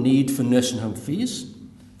we will need for nursing home fees,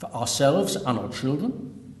 for ourselves and our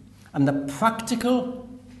children, and the practical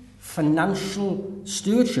financial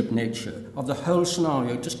stewardship nature of the whole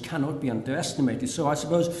scenario just cannot be underestimated. So I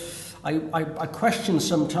suppose I question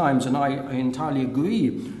sometimes, and I entirely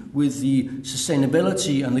agree with the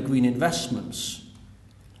sustainability and the green investments,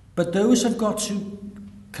 but those have got to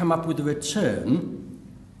come up with a return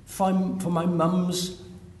for my mum's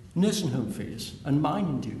nursing home fees and mine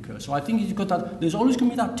in due course. So I think you've got that. There's always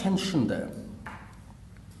going to be that tension there.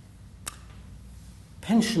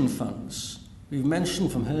 Pension funds. We've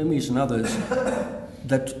mentioned from Hermes and others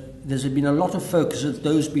that there's been a lot of focus of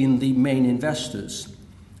those being the main investors.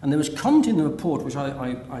 And there was comment in the report, which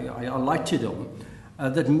I alighted on,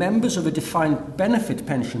 that members of a defined benefit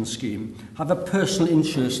pension scheme have a personal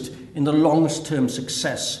interest in the long-term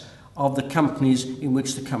success of the companies in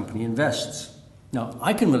which the company invests. Now,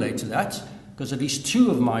 I can relate to that, because at least two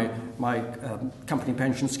of my company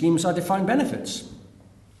pension schemes are defined benefits.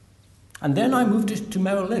 And then I moved to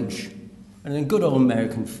Merrill Lynch. And in good old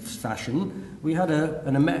American fashion, we had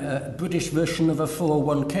a British version of a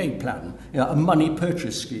 401k plan, a money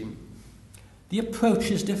purchase scheme. The approach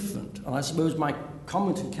is different, and I suppose my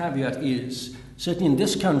comment and caveat is, certainly in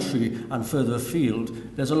this country and further afield,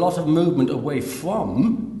 there's a lot of movement away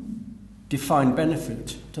from defined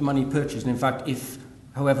benefit to money purchase. And in fact, if,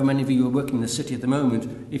 however many of you are working in the city at the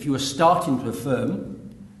moment, if you are starting to a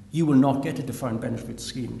firm, you will not get a defined benefit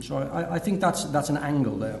scheme. So I think that's an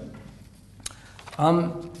angle there.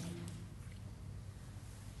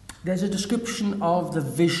 There's a description of the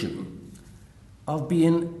vision of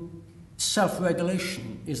being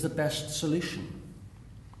self-regulation is the best solution.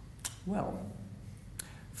 Well,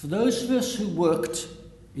 for those of us who worked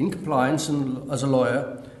in compliance and as a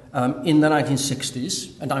lawyer in the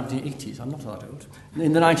 1960s and 1980s, I'm not that old,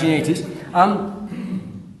 in the 1980s,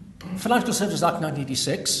 Financial Services Act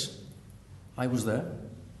 1986, I was there.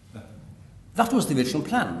 That was the original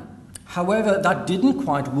plan. However, that didn't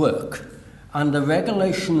quite work, and the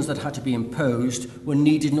regulations that had to be imposed were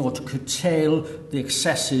needed in order to curtail the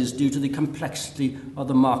excesses due to the complexity of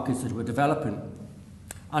the markets that were developing.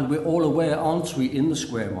 And we're all aware, aren't we, in the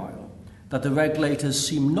square mile, that the regulators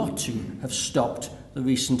seem not to have stopped the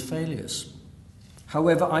recent failures.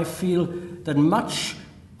 However, I feel that much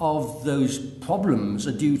of those problems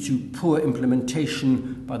are due to poor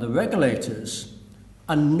implementation by the regulators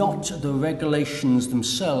and not the regulations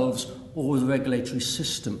themselves or the regulatory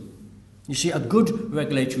system. You see, a good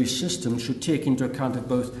regulatory system should take into account of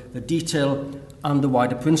both the detail and the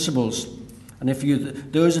wider principles. And if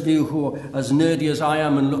those of you who are as nerdy as I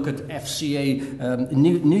am and look at FCA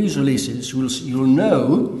news releases, you'll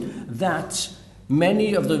know that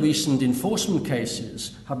many of the recent enforcement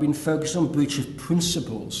cases have been focused on breach of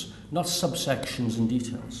principles, not subsections and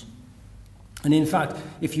details. And in fact,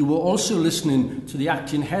 if you were also listening to the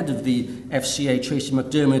acting head of the FCA, Tracy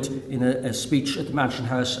McDermott, in a speech at the Mansion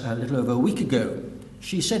House a little over a week ago,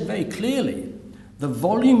 she said very clearly, the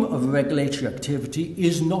volume of regulatory activity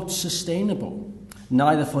is not sustainable,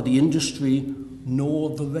 neither for the industry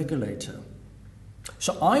nor the regulator.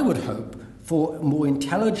 So I would hope for a more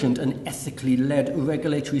intelligent and ethically led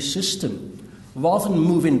regulatory system, rather than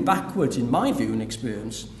moving backwards, in my view and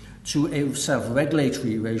experience, to a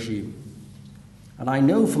self-regulatory regime. And I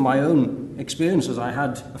know from my own experiences I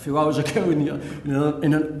had a few hours ago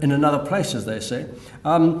in another place, as they say,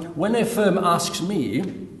 when a firm asks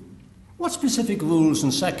me, what specific rules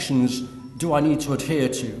and sections do I need to adhere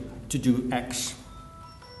to do X?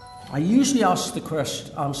 I usually answer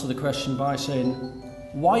the question by saying,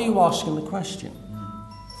 why are you asking the question?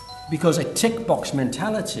 Because a tick box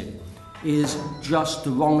mentality is just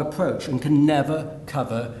the wrong approach and can never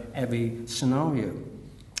cover every scenario.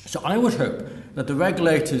 So I would hope that the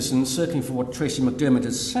regulators, and certainly for what Tracy McDermott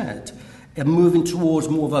has said, are moving towards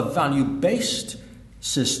more of a value-based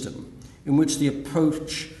system in which the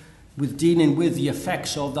approach with dealing with the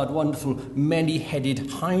effects of that wonderful many-headed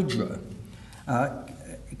hydra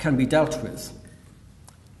can be dealt with.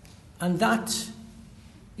 And that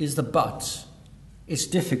is the but. It's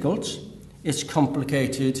difficult, it's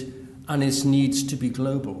complicated, and it needs to be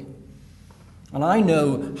global. And I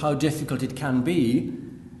know how difficult it can be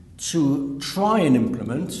to try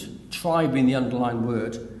and try being the underlying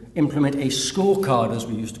word, implement a scorecard, as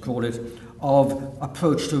we used to call it, of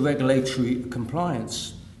approach to regulatory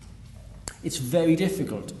compliance. It's very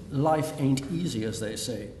difficult. Life ain't easy, as they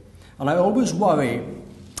say. And I always worry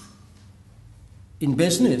in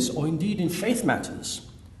business, or indeed in faith matters,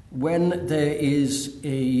 when there is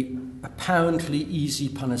a apparently easy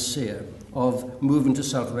panacea of moving to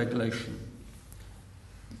self-regulation.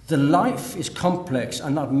 The life is complex,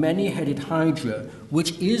 and that many-headed hydra,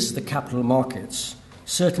 which is the capital markets,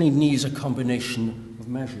 certainly needs a combination of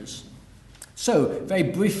measures. So, very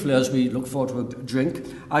briefly, as we look forward to a drink,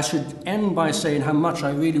 I should end by saying how much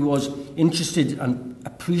I really was interested and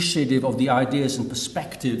appreciative of the ideas and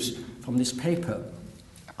perspectives from this paper.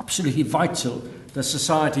 Absolutely vital that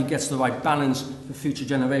society gets the right balance for future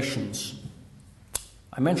generations.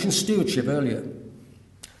 I mentioned stewardship earlier.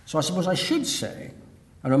 So I suppose I should say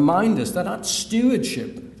and remind us that that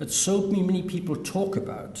stewardship that so many people talk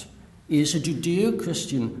about is a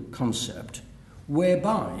Judeo-Christian concept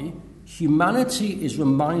whereby humanity is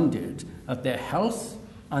reminded that their health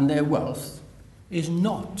and their wealth is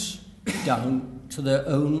not down to their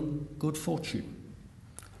own good fortune,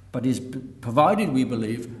 but is provided, we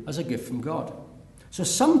believe, as a gift from God. So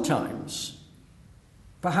sometimes,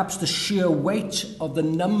 perhaps the sheer weight of the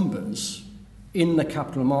numbers in the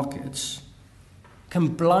capital markets can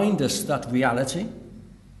blind us to that reality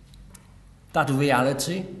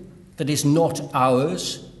that is not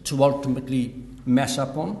ours to ultimately mess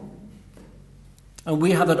up on. And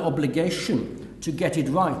we have that obligation to get it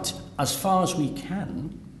right as far as we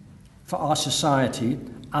can for our society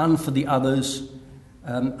and for the others,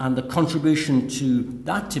 and the contribution to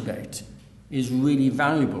that debate is really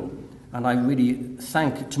valuable. And I really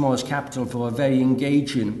thank Tomorrow's Capital for a very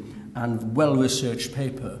engaging and well-researched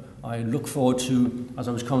paper. I look forward to, as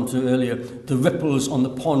I was commenting earlier, the ripples on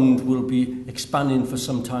the pond will be expanding for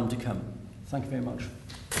some time to come. Thank you very much.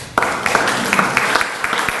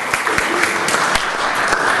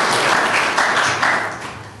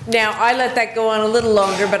 Now, I let that go on a little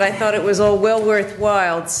longer, but I thought it was all well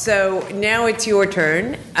worthwhile. So now it's your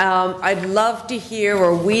turn. I'd love to hear,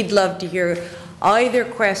 or we'd love to hear, either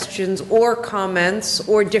questions or comments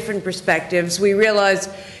or different perspectives. We realize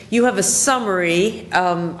you have a summary,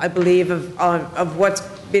 I believe, of what's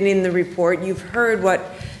been in the report. You've heard what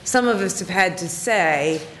some of us have had to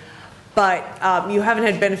say, but you haven't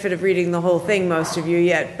had benefit of reading the whole thing, most of you,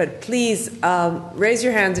 yet. But please raise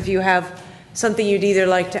your hands if you have something you'd either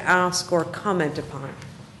like to ask or comment upon.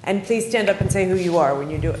 And please stand up and say who you are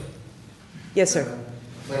when you do it. Yes, sir.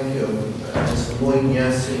 Thank you. Mr. Lloyd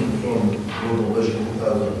Yassin from Global Vision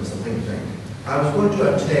 2000. It's a think tank. I was going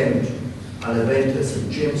to attend an event at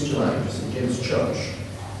St James tonight, St James Church,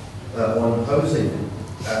 on housing,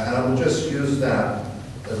 and I will just use that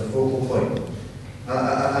as a focal point.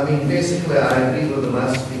 I mean, basically, I agree with the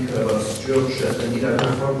last speaker about stewardship, and need I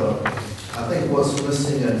go further. I think what's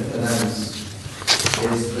missing in finance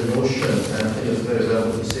is the notion, and I think it's very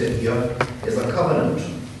relevant to say it here, is a covenant.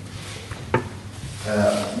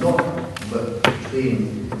 Not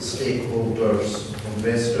between stakeholders,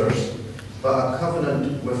 investors, but a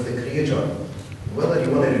covenant with the Creator. Whether you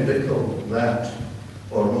want to ridicule that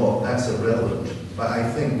or not, that's irrelevant. But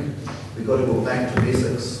I think we've got to go back to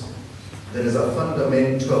basics. There is a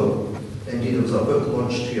fundamental, indeed there was a book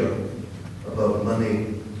launched here about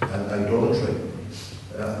money and idolatry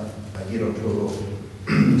a year or two ago.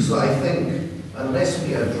 So I think unless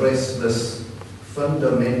we address this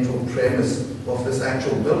fundamental premise of this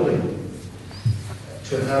actual building,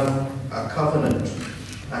 to have a covenant,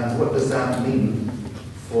 and what does that mean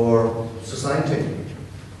for society?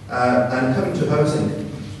 And coming to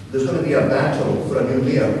housing, there's going to be a battle for a new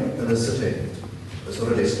mayor in the city. It's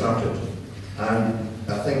already started. And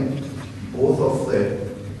I think both of the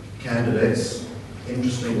candidates,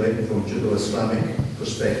 interestingly from Judeo-Islamic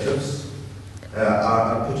perspectives,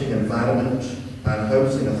 are putting environment and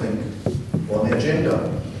housing, I think, on the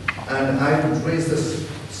agenda. And I would raise this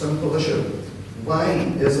simple issue. Why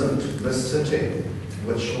isn't this city,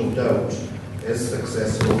 which no doubt is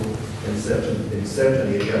successful in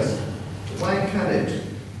certain areas, why can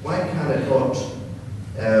it not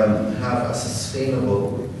have a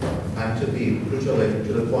sustainable and, to be brutally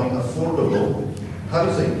to the point, affordable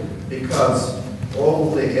housing? Because all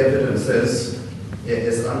the evidence is it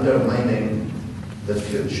is undermining the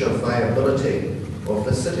future viability of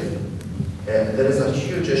the city. There is a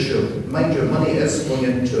huge issue. Mind you, money is going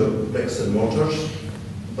into bricks and mortars,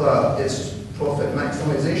 but it's profit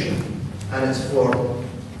maximisation, and it's for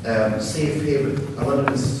safe haven.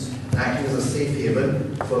 London is acting as a safe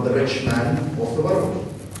haven for the rich man of the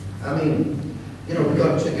world. I mean, you know, we've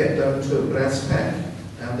got to get down to brass tack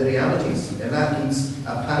and the realities, and that needs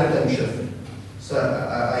a paradigm shift. So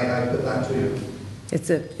I put that to you. It's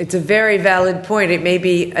a very valid point. It may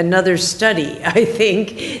be another study. I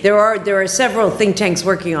think there are several think tanks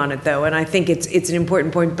working on it, though, and I think it's an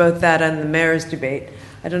important point, both that and the mayor's debate.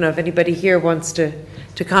 I don't know if anybody here wants to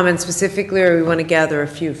comment specifically, or we want to gather a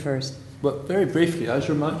few first. Well, very briefly, I was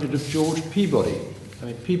reminded of George Peabody. I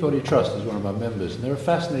mean, Peabody Trust is one of our members, and they're a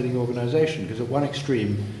fascinating organisation because at one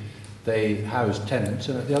extreme, they housed tenants,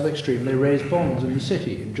 and at the other extreme they raised bonds in the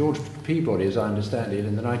city. And George Peabody, as I understand it,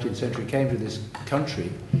 in the 19th century came to this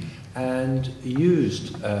country and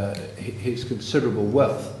used his considerable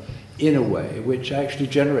wealth in a way which actually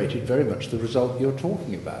generated very much the result you're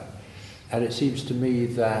talking about. And it seems to me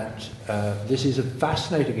that this is a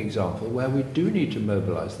fascinating example where we do need to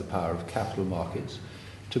mobilize the power of capital markets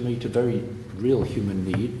to meet a very real human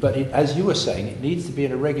need. But as you were saying, it needs to be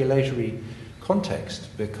in a regulatory context,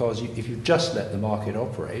 because if you just let the market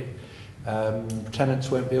operate, tenants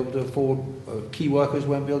won't be able to afford, key workers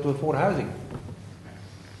won't be able to afford housing.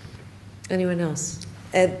 Anyone else?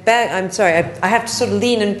 I'm sorry, I have to sort of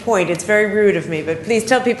lean and point. It's very rude of me, but please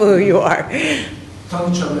tell people who you are.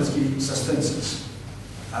 Tony Czarnecki, Sustensis.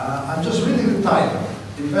 I'm just reading the title,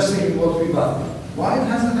 investigating what we've done. Why it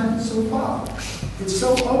hasn't happened so far? It's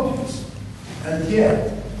so obvious. And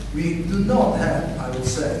yet, we do not have, I would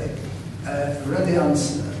say, a ready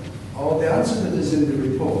answer, or the answer that is in the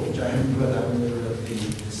report, which I haven't read, I haven't read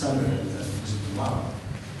the summary tomorrow,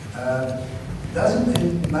 doesn't,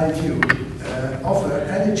 in my view, offer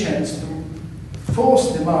any chance to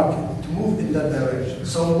force the market to move in that direction.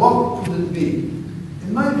 So what could it be?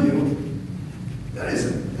 In my view, there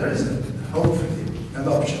isn't hopefully an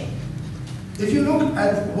option. If you look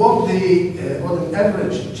at what an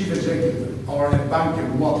average chief executive or a banker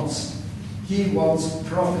wants, he wants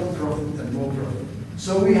profit, and more profit.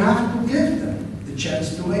 So we have to give them the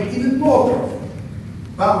chance to make even more profit.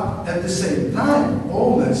 But at the same time,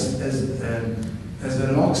 almost as an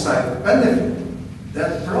alongside benefit,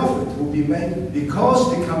 that profit will be made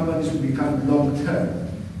because the companies will become long-term.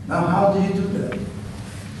 Now, how do you do that?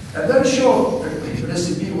 A very short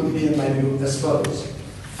recipe would be, in my view, as follows.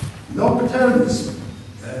 Long-termism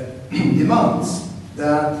demands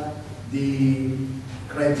that the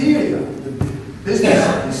criteria that the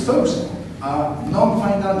business is focused on are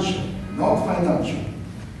non-financial, not financial.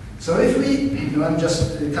 So if we, I'm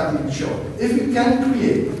just cutting it short, if we can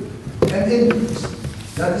create an index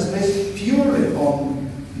that is based purely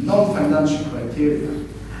on non-financial criteria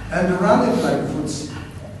and run it like FTSE,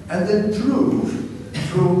 and then prove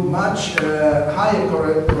through much higher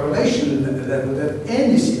correlation level that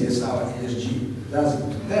any CSR ESG does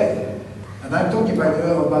it today. And I'm talking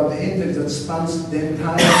about the index that spans the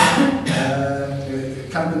entire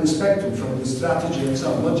company spectrum, from the strategy and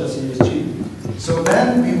so on, not just ESG. So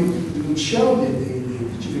then we would show the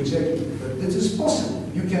chief executive that this is possible.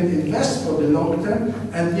 You can invest for the long term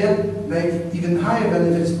and yet make even higher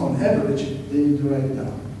benefits on average than you do right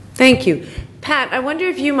now. Thank you. Pat, I wonder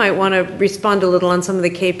if you might want to respond a little on some of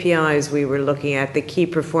the KPIs we were looking at, the key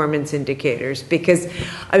performance indicators, because,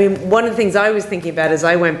 I mean, one of the things I was thinking about as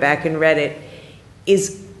I went back and read it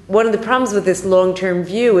is one of the problems with this long-term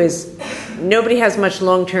view is nobody has much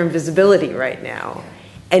long-term visibility right now,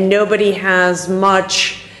 and nobody has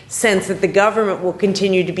much sense that the government will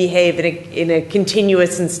continue to behave in a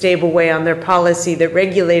continuous and stable way on their policy, that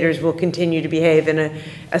regulators will continue to behave in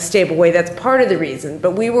a stable way. That's part of the reason.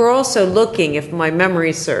 But we were also looking, if my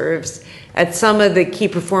memory serves, at some of the key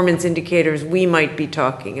performance indicators we might be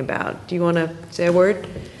talking about. Do you want to say a word?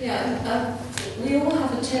 Yeah, we all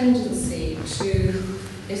have a tendency to,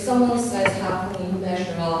 if someone says how can we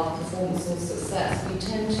measure our performance or success, we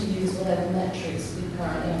tend to use whatever metrics we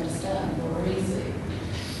currently understand or are easy.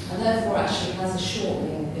 And therefore actually has a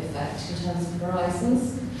shortening effect in terms of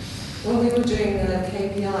horizons. When we were doing the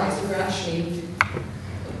KPIs, we were actually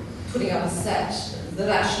putting up a set that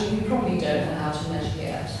actually we probably don't know how to measure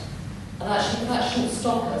yet. And actually that shouldn't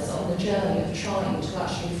stop us on the journey of trying to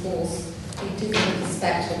actually force a different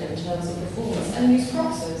perspective in terms of performance and use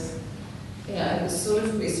proxies. You know,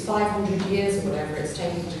 it's 500 years or whatever it's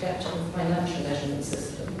taken to get to the financial measurement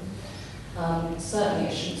system. Certainly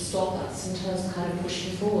it shouldn't stop us in terms of kind of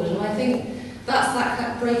pushing forward. And I think that's that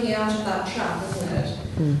kind of breaking out of that trap, isn't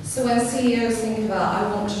it? So when CEOs think about,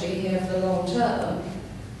 I want to be here for the long term,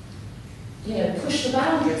 you know, push the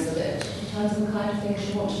boundaries a bit in terms of the kind of things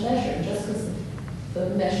you want to measure. And just because the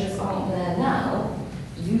measures aren't there now,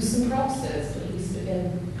 use some proxies, at least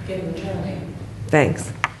begin the journey.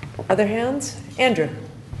 Thanks. Other hands? Andrew.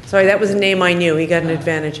 Sorry, that was a name I knew. He got an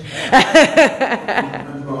advantage.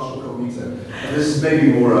 I'm Marshall Cognito. This is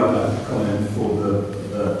maybe more a comment for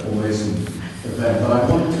the Formation event, but I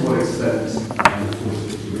wonder to what extent, and of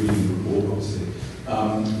course it's reading the report obviously,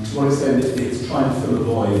 to what extent it's trying to fill a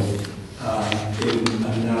void in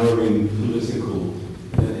a narrowing political,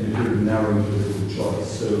 in a period of narrowing political choice.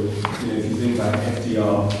 So, you know, if you think about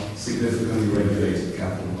FDR, significantly regulated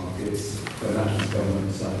capital markets, the national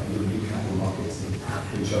government decided to look at capital markets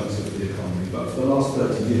in chunks of the economy. But for the last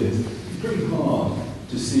 30 years, it's pretty hard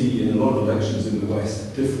to see in a lot of elections in the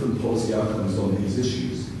West different policy outcomes on these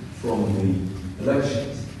issues from the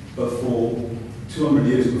elections. But for 200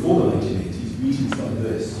 years before the 1980s, meetings like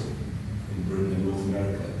this in Britain and North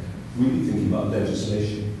America, we'd be thinking about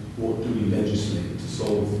legislation. What do we legislate to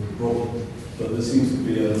solve the problem? But there seems to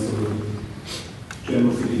be a sort of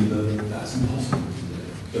general feeling that that's impossible today.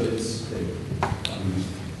 But it's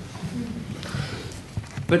unusual.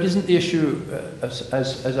 But isn't the issue,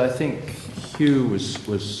 as I think Hugh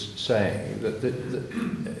was saying,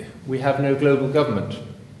 that we have no global government?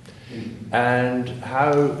 And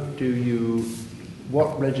how do you,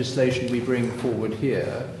 what legislation we bring forward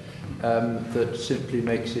here that simply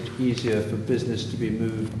makes it easier for business to be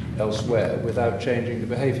moved elsewhere without changing the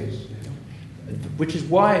behaviours? Which is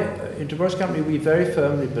why, in Tobias Company, we very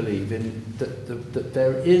firmly believe in that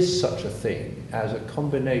there is such a thing as a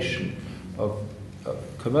combination of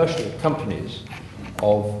commercial companies,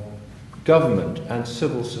 of government and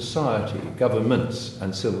civil society, governments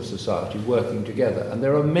and civil society working together. And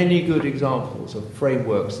there are many good examples of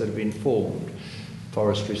frameworks that have been formed,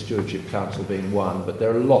 Forestry Stewardship Council being one, but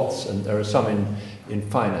there are lots, and there are some in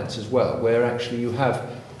finance as well, where actually you have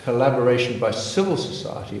collaboration by civil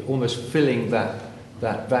society almost filling that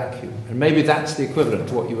vacuum. And maybe that's the equivalent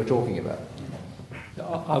to what you were talking about.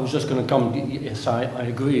 I was just going to comment. Yes, I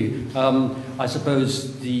agree. I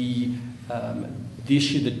suppose the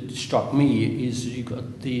issue that struck me is you've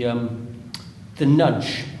got the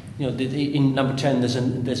nudge. You know, in number 10, there's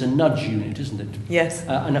a nudge unit, isn't it? Yes.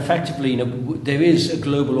 And effectively, there is a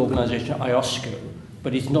global organisation, IOSCO,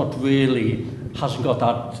 but it's not really hasn't got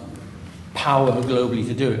that power globally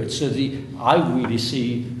to do it. So I really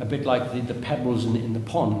see a bit like the pebbles in the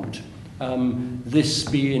pond. This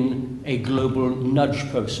being a global nudge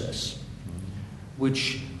process,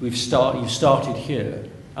 which you've started here,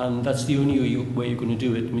 and that's the only way you're going to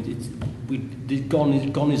do it. I mean,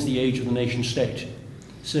 gone is the age of the nation state,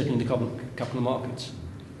 certainly in the capital markets.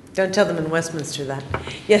 Don't tell them in Westminster that.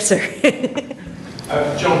 Yes, sir.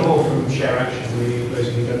 John Paul from Share Action. Those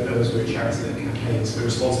of you who don't know us, we're a charity that campaigns for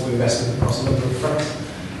responsible investment across a number of fronts,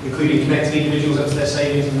 including connecting individuals up to their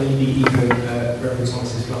savings and maybe even Reverend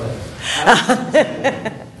Thomas's brother.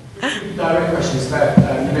 Direct questions about,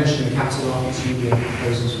 you mentioned the Capital Markets Union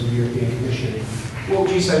proposals from the European Commission. What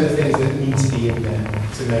would you say are the things that need to be in there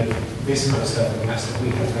to make this kind of stuff and that stuff we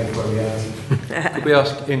have made for reality? Could we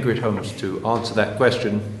ask Ingrid Holmes to answer that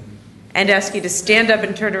question? And ask you to stand up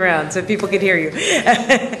and turn around so people can hear you. We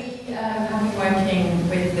have been working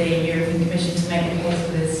with the European Commission to make a case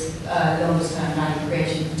for this longer-term value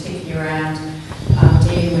creation, particularly around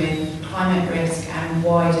dealing with climate risk and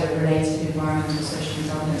wider related environmental, social and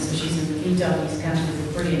governance issues. And the VW scandal is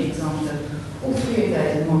a brilliant example of all three of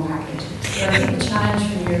those in one package. So I think the challenge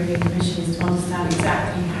for the European Commission is to understand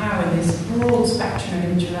exactly how in this broad spectrum of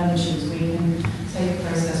interventions we can take a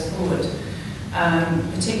process forward.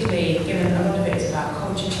 Particularly given a lot of it is about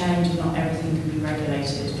culture change and not everything can be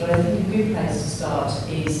regulated. But I think a good place to start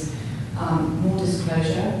is more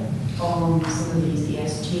disclosure on some of these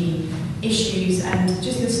ESG issues, and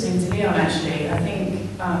just listening to Leon actually, I think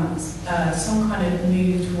some kind of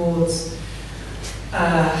move towards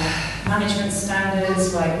management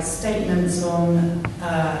standards, like statements on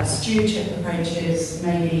stewardship approaches,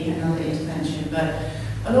 maybe another intervention, but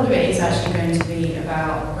a lot of it is actually going to be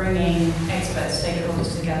about bringing expert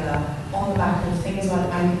stakeholders together on the back of things like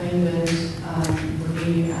Bank of England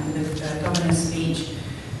review and the governor's speech.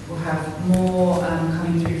 We'll have more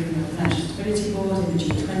coming through from the Financial Stability Board in the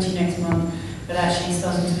G20 next month, but actually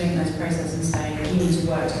starting to link those processes and say we need to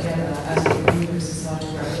work together as a group of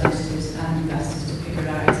societal representatives and investors to figure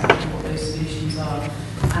out exactly what those solutions are.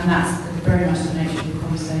 And that's very much the nature of the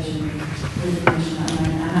conversation with the Commission at the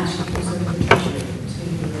moment, and actually also with the Treasury.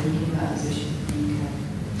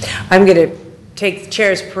 I'm going to take the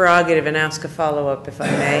chair's prerogative and ask a follow-up, if I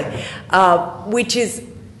may, which is,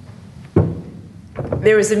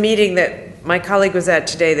 there was a meeting that my colleague was at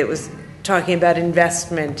today that was talking about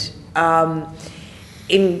investment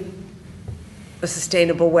in a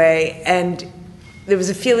sustainable way, and there was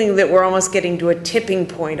a feeling that we're almost getting to a tipping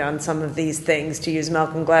point on some of these things, to use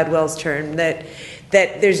Malcolm Gladwell's term, that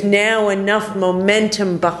there's now enough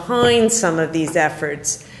momentum behind some of these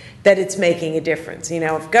efforts that it's making a difference. You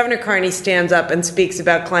know, if Governor Carney stands up and speaks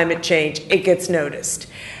about climate change, it gets noticed.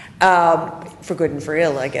 For good and for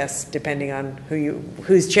ill, I guess, depending on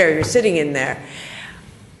whose chair you're sitting in there.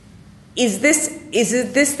 Is this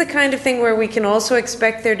the kind of thing where we can also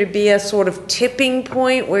expect there to be a sort of tipping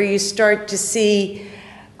point where you start to see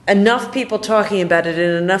enough people talking about it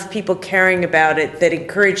and enough people caring about it that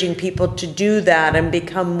encouraging people to do that and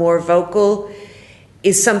become more vocal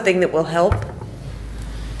is something that will help?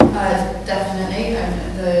 Definitely,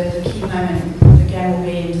 and the key moment again will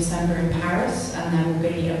be in December in Paris, and there will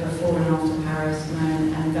be a before and after Paris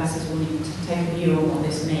moment, and investors will need to take a view on what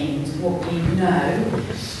this means. What we know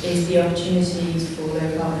is the opportunities for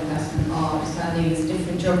low carbon investment are expanding as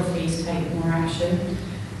different geographies take more action.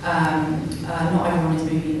 Not everyone is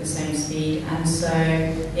moving at the same speed, and so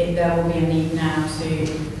there will be a need now to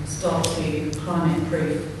start to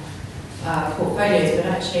climate-proof portfolios. But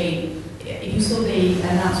actually, if you saw the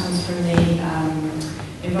announcements from the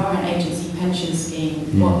Environment Agency pension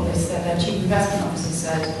scheme, what they said, their chief investment officer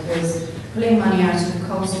said was pulling money out of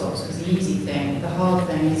coal stocks was the easy thing. The hard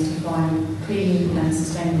thing is to find clean and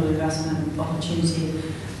sustainable investment opportunities.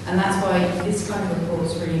 And that's why this kind of report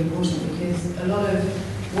is really important, because a lot of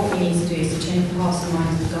what we need to do is to change the hearts and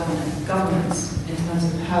minds of governments in terms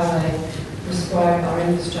of how they prescribe our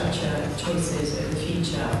infrastructure choices of the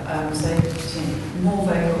future. So more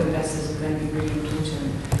vocal investors are going to be really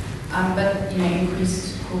important. But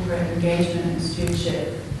increased corporate engagement and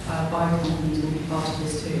stewardship by companies will be part of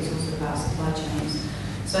this too. It's also about supply chains.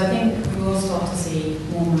 So I think we will start to see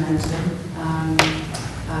more momentum.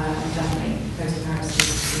 Definitely, post-Paris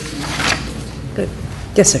is Good.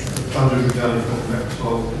 Yes, sir. Andrew McGann from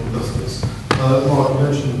Equitable Investments. Mark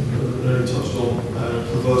mentioned, already touched on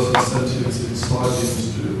perverse incentives inside the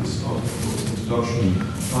industry at the start of the introduction.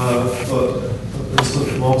 But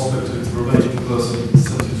from our perspective, the remaining perverse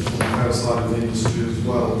incentives from outside of the industry as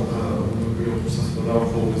well, we obsessed with our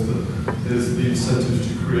form is that there's the incentive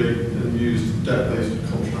to create and use debt-based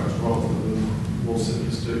contracts rather than more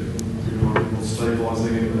simplistic, more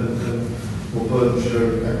stabilising and more burden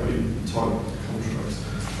sharing equity type contracts.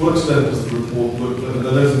 To what extent does the report look at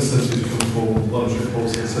those incentives come from monetary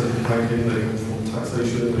policy, incentive banking, they come from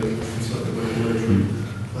taxation, they come from certain regulatory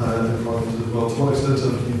environment as well. To what extent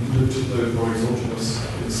have you looked at those more exogenous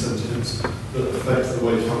incentives that affect the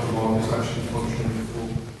way capital markets actually function?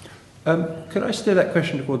 Could I steer that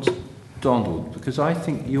question towards Donald? Because I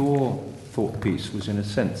think your thought piece was, in a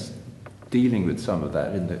sense, dealing with some of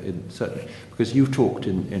that certainly, because you talked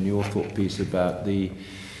in your thought piece about the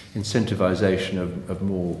incentivization of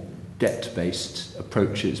more debt-based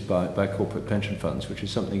approaches by corporate pension funds, which is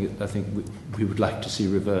something that I think we would like to see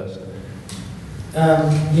reversed.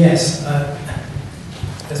 Yes,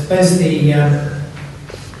 I suppose the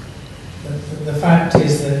fact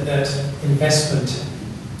is that investment,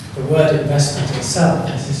 the word investment itself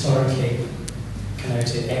has historically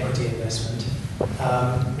connoted equity investment.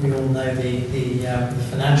 We all know the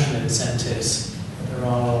financial incentives that there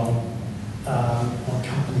are on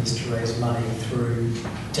companies to raise money through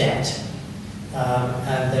debt,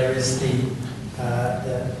 and there is the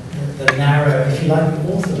narrow, if you like,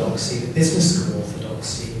 the orthodoxy, the business school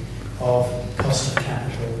orthodoxy of cost of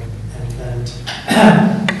capital, and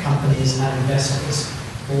companies and investors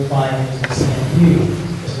all buying into the same view.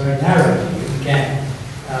 It's a very narrow view, again,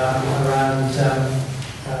 around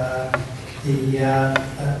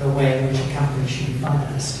the way in which a company should be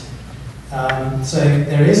financed. So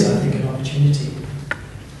there is, I think, an opportunity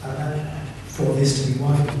for this to be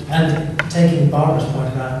widened. And taking Barbara's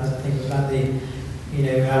point about, I think, about the,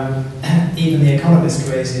 even The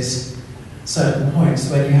Economist raises certain points.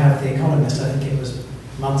 When you have The Economist, I think it was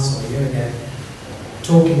months or a year ago,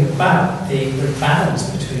 talking about the balance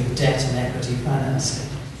between debt and equity financing.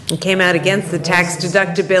 It came out against the tax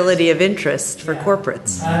deductibility of interest for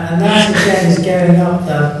corporates. And that, again, is going up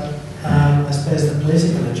I suppose the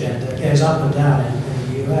political agenda. It goes up and down in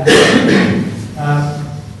the US.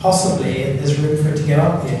 Possibly there's room for it to go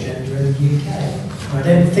up the agenda in the UK. I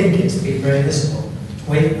don't think it's been very visible.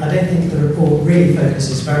 I don't think the report really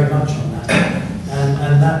focuses very much on that.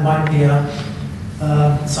 And that might be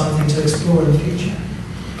something to explore in the future.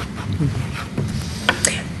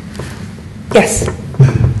 Yes.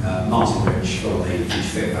 Martin Rich from the Future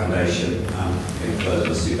Fit Foundation. For those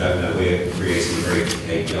of us who don't know, we're creating the very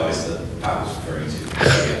KPIs that Pat was referring to.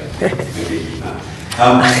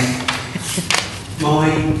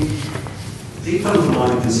 The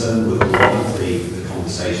underlying concern with a lot of the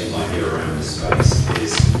conversations I hear around this space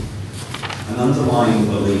is an underlying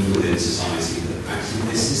belief within society that actually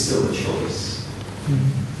this is still a choice.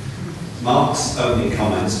 Mark's opening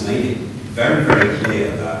comments made it very, very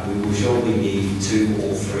clear that we will surely need 2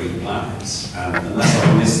 or 3 planets, and unless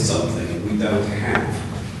I've missed something, we don't have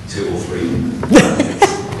 2 or 3 planets.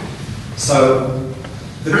 So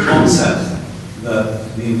the concept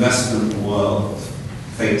that the investment world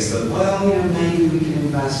thinks that, well, maybe we can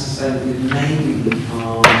invest sustainably, maybe we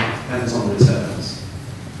can't, depends on returns,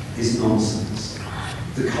 is nonsense.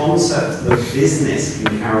 The concept that business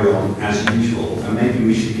can carry on as usual, and maybe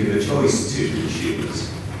we should give a choice to consumers,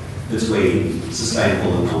 between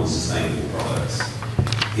sustainable and non-sustainable products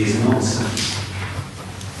is nonsense.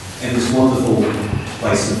 In this wonderful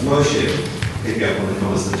place of worship, pick up on the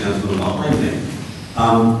comments of the gentleman behind me,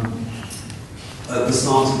 at the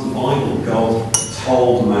start of the Bible, God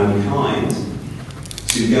told mankind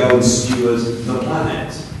to go and steward the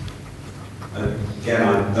planet. Again,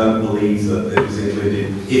 I don't believe that it was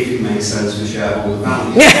included if it makes sense for shareholder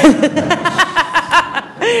value.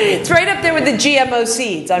 It's right up there with the GMO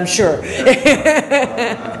seeds, I'm sure.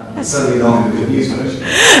 Certainly not in the good news version.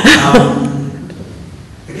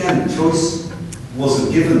 Again, choice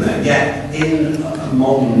wasn't given there. Yet, in a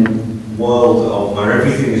modern world where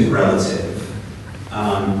everything is relative,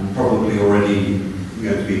 probably already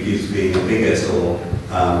going to be accused of being a bigot or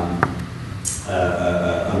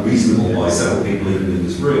unreasonable by several people even in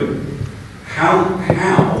this room. How,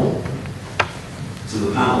 to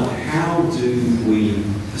the panel, how do we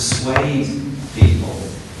persuade people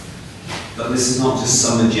that this is not just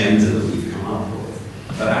some agenda that we've come up with,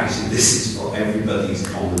 but actually this is for everybody's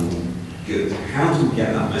common good? How do we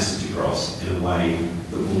get that message across in a way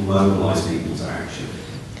that will mobilise people to action?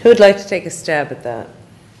 Who would like to take a stab at that?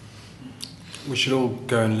 We should all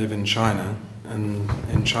go and live in China, and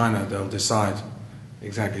in China they'll decide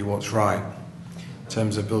exactly what's right in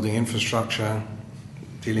terms of building infrastructure,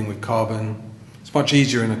 dealing with carbon. It's much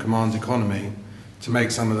easier in a command economy to make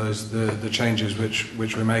some of those the changes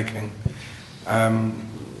which we're making.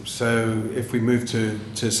 So if we move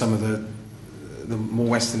to some of the more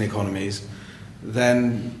Western economies,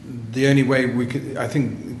 then the only way we could, I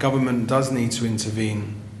think, government does need to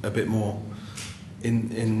intervene a bit more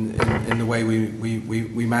in the way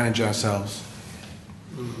we manage ourselves.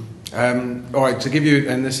 All right, to give you,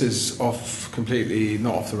 and this is off completely,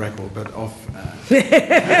 not off the record, but off.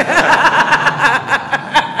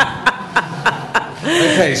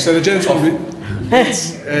 Okay, so the gentleman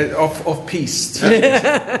off-piste.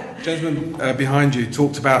 Gentleman behind you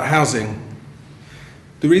talked about housing.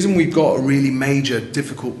 The reason we've got a really major,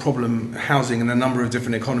 difficult problem housing in a number of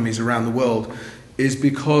different economies around the world is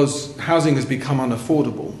because housing has become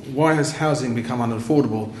unaffordable. Why has housing become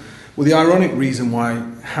unaffordable? Well, the ironic reason why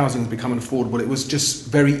housing has become unaffordable, it was just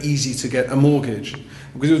very easy to get a mortgage.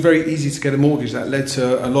 Because it was very easy to get a mortgage, that led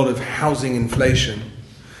to a lot of housing inflation.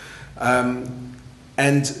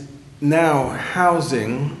 And now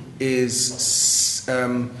housing is,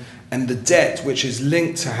 and the debt which is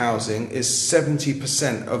linked to housing is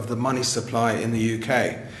 70% of the money supply in the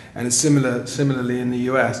UK. And it's similarly in the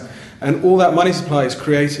US. And all that money supply is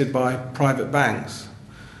created by private banks,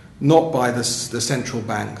 not by the central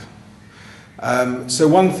bank. So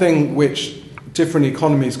one thing which different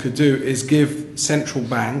economies could do is give central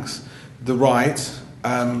banks the right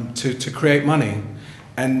to create money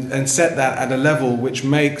and set that at a level which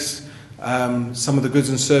makes some of the goods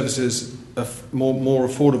and services more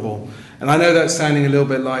affordable. And I know that's sounding a little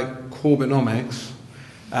bit like Corbynomics,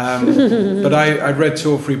 but I read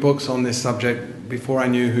 2 or 3 books on this subject before I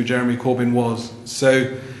knew who Jeremy Corbyn was.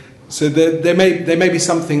 So there may be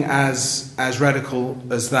something as radical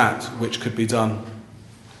as that which could be done.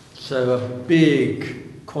 So a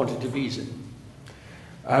big quantitative easing.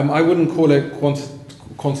 I wouldn't call it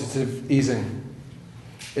quantitative easing.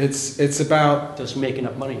 It's about just making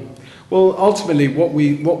up money. Well, ultimately, what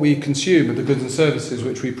we consume are the goods and services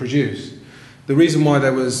which we produce. The reason why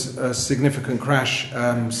there was a significant crash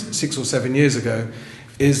 6 or 7 years ago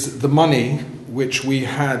is the money which we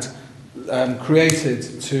had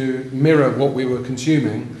created to mirror what we were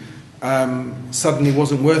consuming suddenly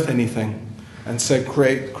wasn't worth anything, and so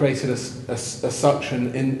created a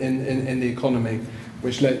suction in the economy,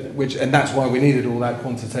 and that's why we needed all that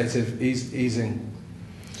quantitative easing.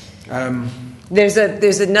 There's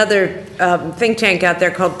another think tank out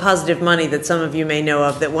there called Positive Money that some of you may know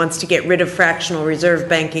of that wants to get rid of fractional reserve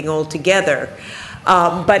banking altogether.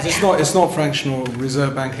 But it's not fractional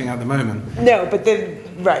reserve banking at the moment. No, but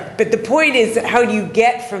the point is, how do you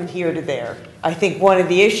get from here to there? I think one of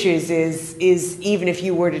the issues is even if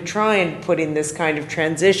you were to try and put in this kind of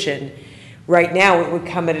transition, right now it would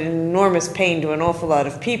come at an enormous pain to an awful lot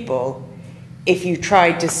of people if you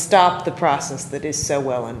tried to stop the process that is so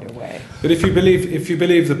well underway. But if you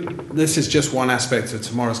believe that this is just one aspect of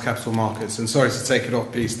tomorrow's capital markets, and sorry to take it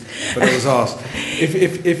off piste, but I was asked,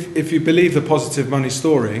 if you believe the positive money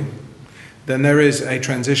story, then there is a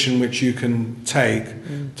transition which you can take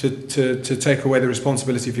to take away the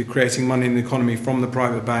responsibility for creating money in the economy from the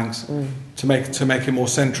private banks to make it more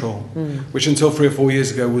central, which until 3 or 4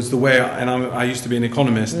 years ago was the way, and I used to be an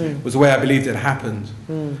economist, was the way I believed it happened.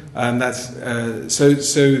 And that's so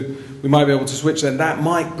we might be able to switch that. That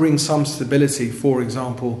might bring some stability, for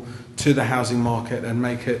example, to the housing market and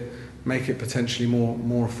make it potentially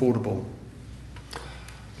more affordable.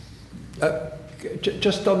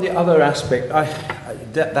 Just on the other aspect,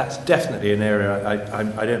 that's definitely an area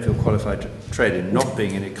I don't feel qualified to trade in, not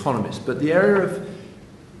being an economist. But the area of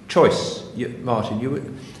choice,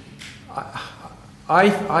 Martin,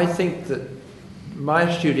 I think that my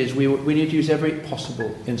attitude is we need to use every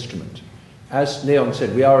possible instrument. As Leon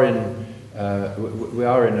said, we are in a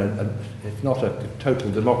if not a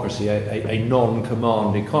total democracy, a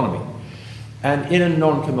non-command economy. And in a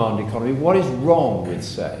non-command economy, what is wrong with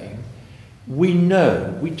saying, we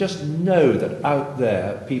just know that out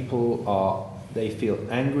there they feel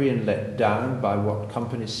angry and let down by what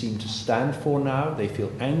companies seem to stand for now. They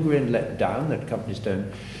feel angry and let down that companies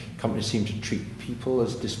seem to treat people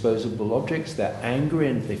as disposable objects. They're angry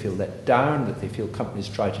and they feel let down, that they feel companies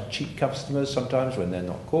try to cheat customers sometimes when they're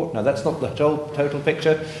not caught. Now, that's not the total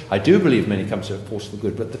picture. I do believe many companies are a force for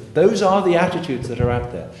good, but those are the attitudes that are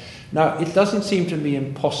out there. Now, it doesn't seem to me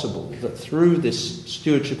impossible that through this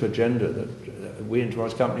stewardship agenda that we in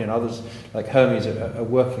Tomorrow's Company and others like Hermes are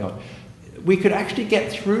working on, we could actually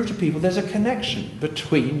get through to people there's a connection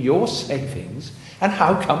between your savings and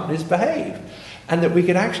how companies behave. And that we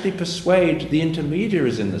could actually persuade the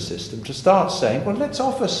intermediaries in the system to start saying, well, let's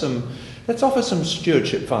offer some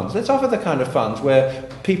stewardship funds. Let's offer the kind of funds where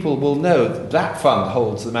people will know that fund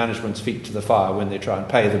holds the management's feet to the fire when they try and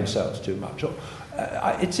pay themselves too much.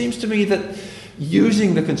 It seems to me that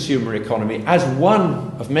using the consumer economy as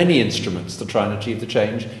one of many instruments to try and achieve the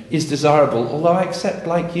change is desirable, although I accept,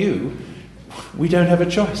 like you, we don't have a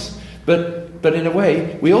choice. But in a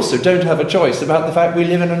way, we also don't have a choice about the fact we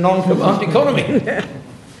live in a non-command economy.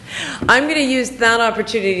 I'm going to use that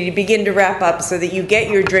opportunity to begin to wrap up so that you get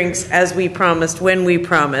your drinks as we promised, when we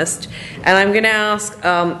promised. And I'm going to ask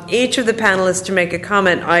each of the panelists to make a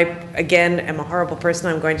comment. I, again, am a horrible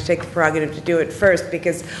person. I'm going to take the prerogative to do it first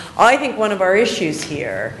because I think one of our issues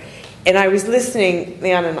here, and I was listening,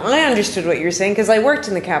 Leon, and I understood what you're saying because I worked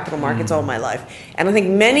in the capital markets all my life. And I think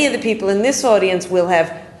many of the people in this audience will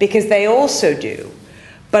have, because they also do.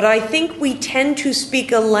 But I think we tend to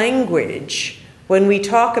speak a language when we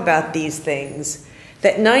talk about these things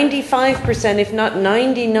that 95%, if not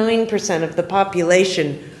 99% of the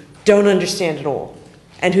population don't understand at all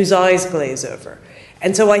and whose eyes glaze over.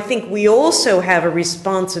 And so I think we also have a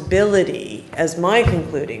responsibility, as my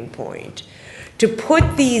concluding point, to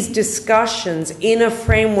put these discussions in a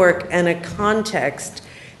framework and a context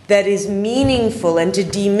that is meaningful and to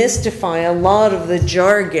demystify a lot of the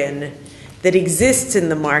jargon that exists in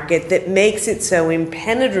the market that makes it so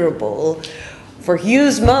impenetrable for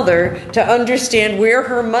Hugh's mother to understand where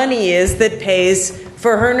her money is that pays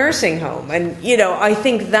for her nursing home. And, I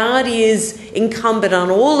think that is incumbent on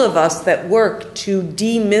all of us that work to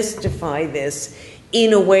demystify this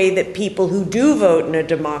in a way that people who do vote in a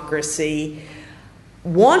democracy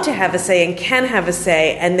want to have a say and can have a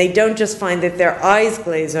say, and they don't just find that their eyes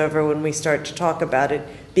glaze over when we start to talk about it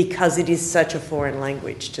because it is such a foreign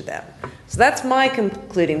language to them. So that's my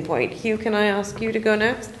concluding point. Hugh, can I ask you to go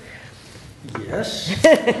next? Yes.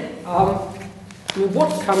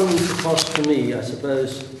 What comes across to me, I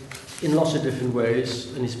suppose, in lots of different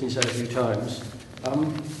ways, and it's been said a few times,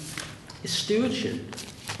 is stewardship.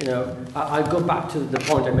 I go back to the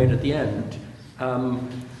point I made at the end,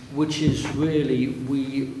 which is really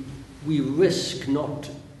we risk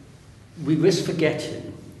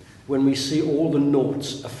forgetting when we see all the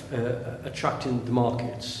noughts attracting the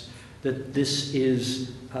markets that this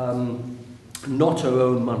is not our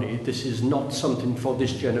own money. This is not something for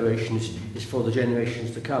this generation. It's for the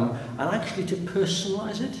generations to come, and actually to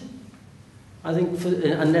personalise it. I think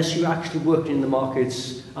unless you actually worked in the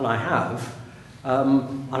markets, and I have,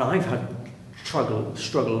 and I've had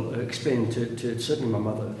struggle explaining to certainly my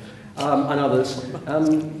mother and others.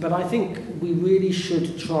 But I think we really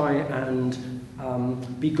should try and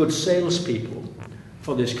be good salespeople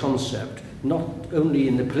for this concept, not only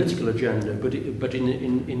in the political agenda, but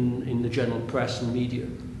in the general press and media.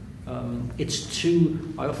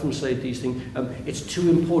 I often say these things, it's too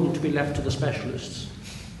important to be left to the specialists.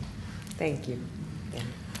 Thank you. Yeah.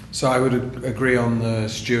 So I would agree on the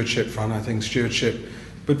stewardship front. I think stewardship,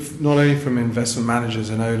 but not only from investment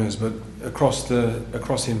managers and owners, but across the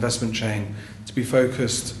investment chain, to be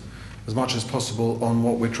focused as much as possible on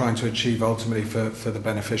what we're trying to achieve ultimately for the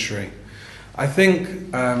beneficiary. I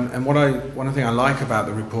think, and one thing I like about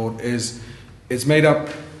the report is it's made up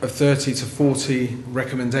of 30 to 40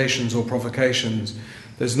 recommendations or provocations.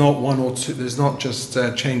 There's not one or two. There's not just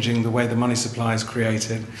changing the way the money supply is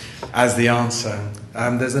created as the answer.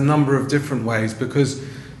 There's a number of different ways because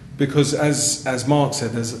as Mark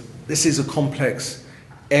said, this is a complex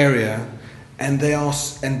area, and they are,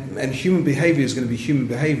 and human behaviour is going to be human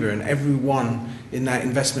behaviour, and everyone in that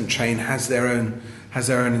investment chain has their own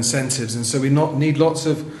incentives, and so we need lots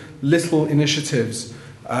of little initiatives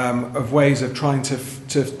of ways of trying to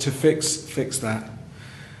fix that.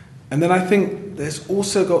 And then I think there's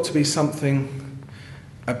also got to be something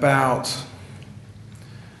about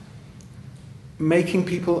making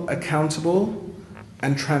people accountable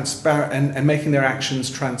and transparent, and making their actions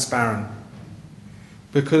transparent.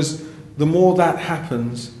 Because the more that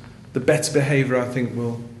happens, the better behaviour I think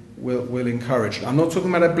will encourage. I'm not talking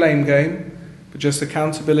about a blame game, but just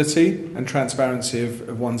accountability and transparency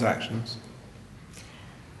of one's actions.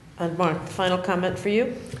 And Mark, final comment for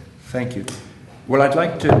you? Thank you. Well, I'd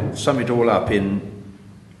like to sum it all up in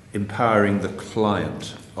empowering the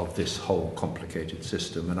client of this whole complicated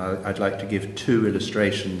system. And I'd like to give two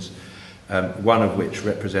illustrations, one of which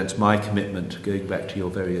represents my commitment, going back to your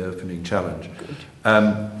very opening challenge.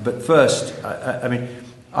 But first, I mean,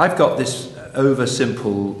 I've got this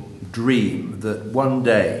oversimple dream that one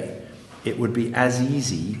day it would be as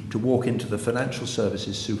easy to walk into the financial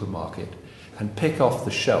services supermarket and pick off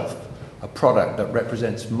the shelf a product that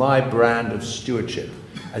represents my brand of stewardship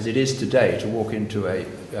as it is today to walk into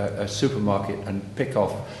a supermarket and pick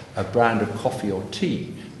off a brand of coffee or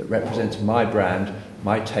tea that represents my brand,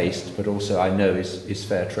 my taste, but also I know is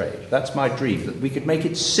fair trade. That's my dream, that we could make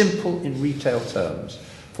it simple in retail terms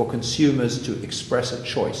for consumers to express a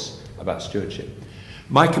choice about stewardship.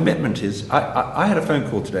 My commitment is, I had a phone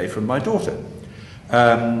call today from my daughter.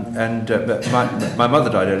 My mother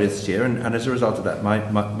died earlier this year, and as a result of that,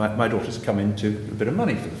 my daughter's come into a bit of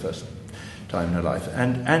money for the first time in her life.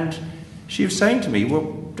 And she was saying to me, well,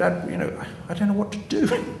 Dad, you know, I don't know what to do.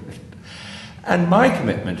 And my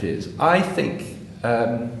commitment is, I think,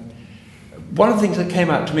 one of the things that came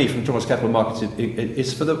out to me from Thomas Capital Markets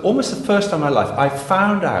is for almost the first time in my life, I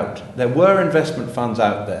found out there were investment funds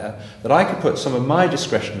out there that I could put some of my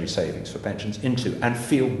discretionary savings for pensions into and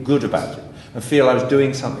feel good about it, and feel I was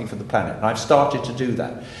doing something for the planet. And I've started to do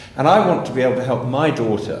that. And I want to be able to help my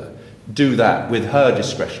daughter do that with her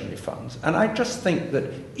discretionary funds. And I just think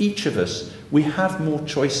that each of us, we have more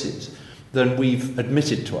choices than we've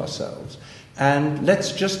admitted to ourselves. And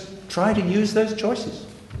let's just try to use those choices.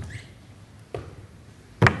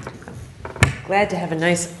 Glad to have a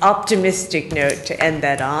nice optimistic note to end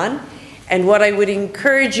that on. And what I would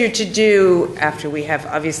encourage you to do, after we have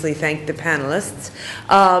obviously thanked the panelists,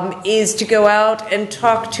 is to go out and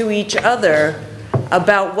talk to each other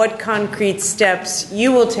about what concrete steps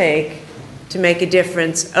you will take to make a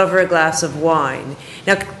difference over a glass of wine.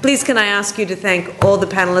 Now, please can I ask you to thank all the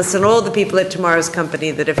panelists and all the people at Tomorrow's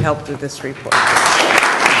Company that have helped with this report.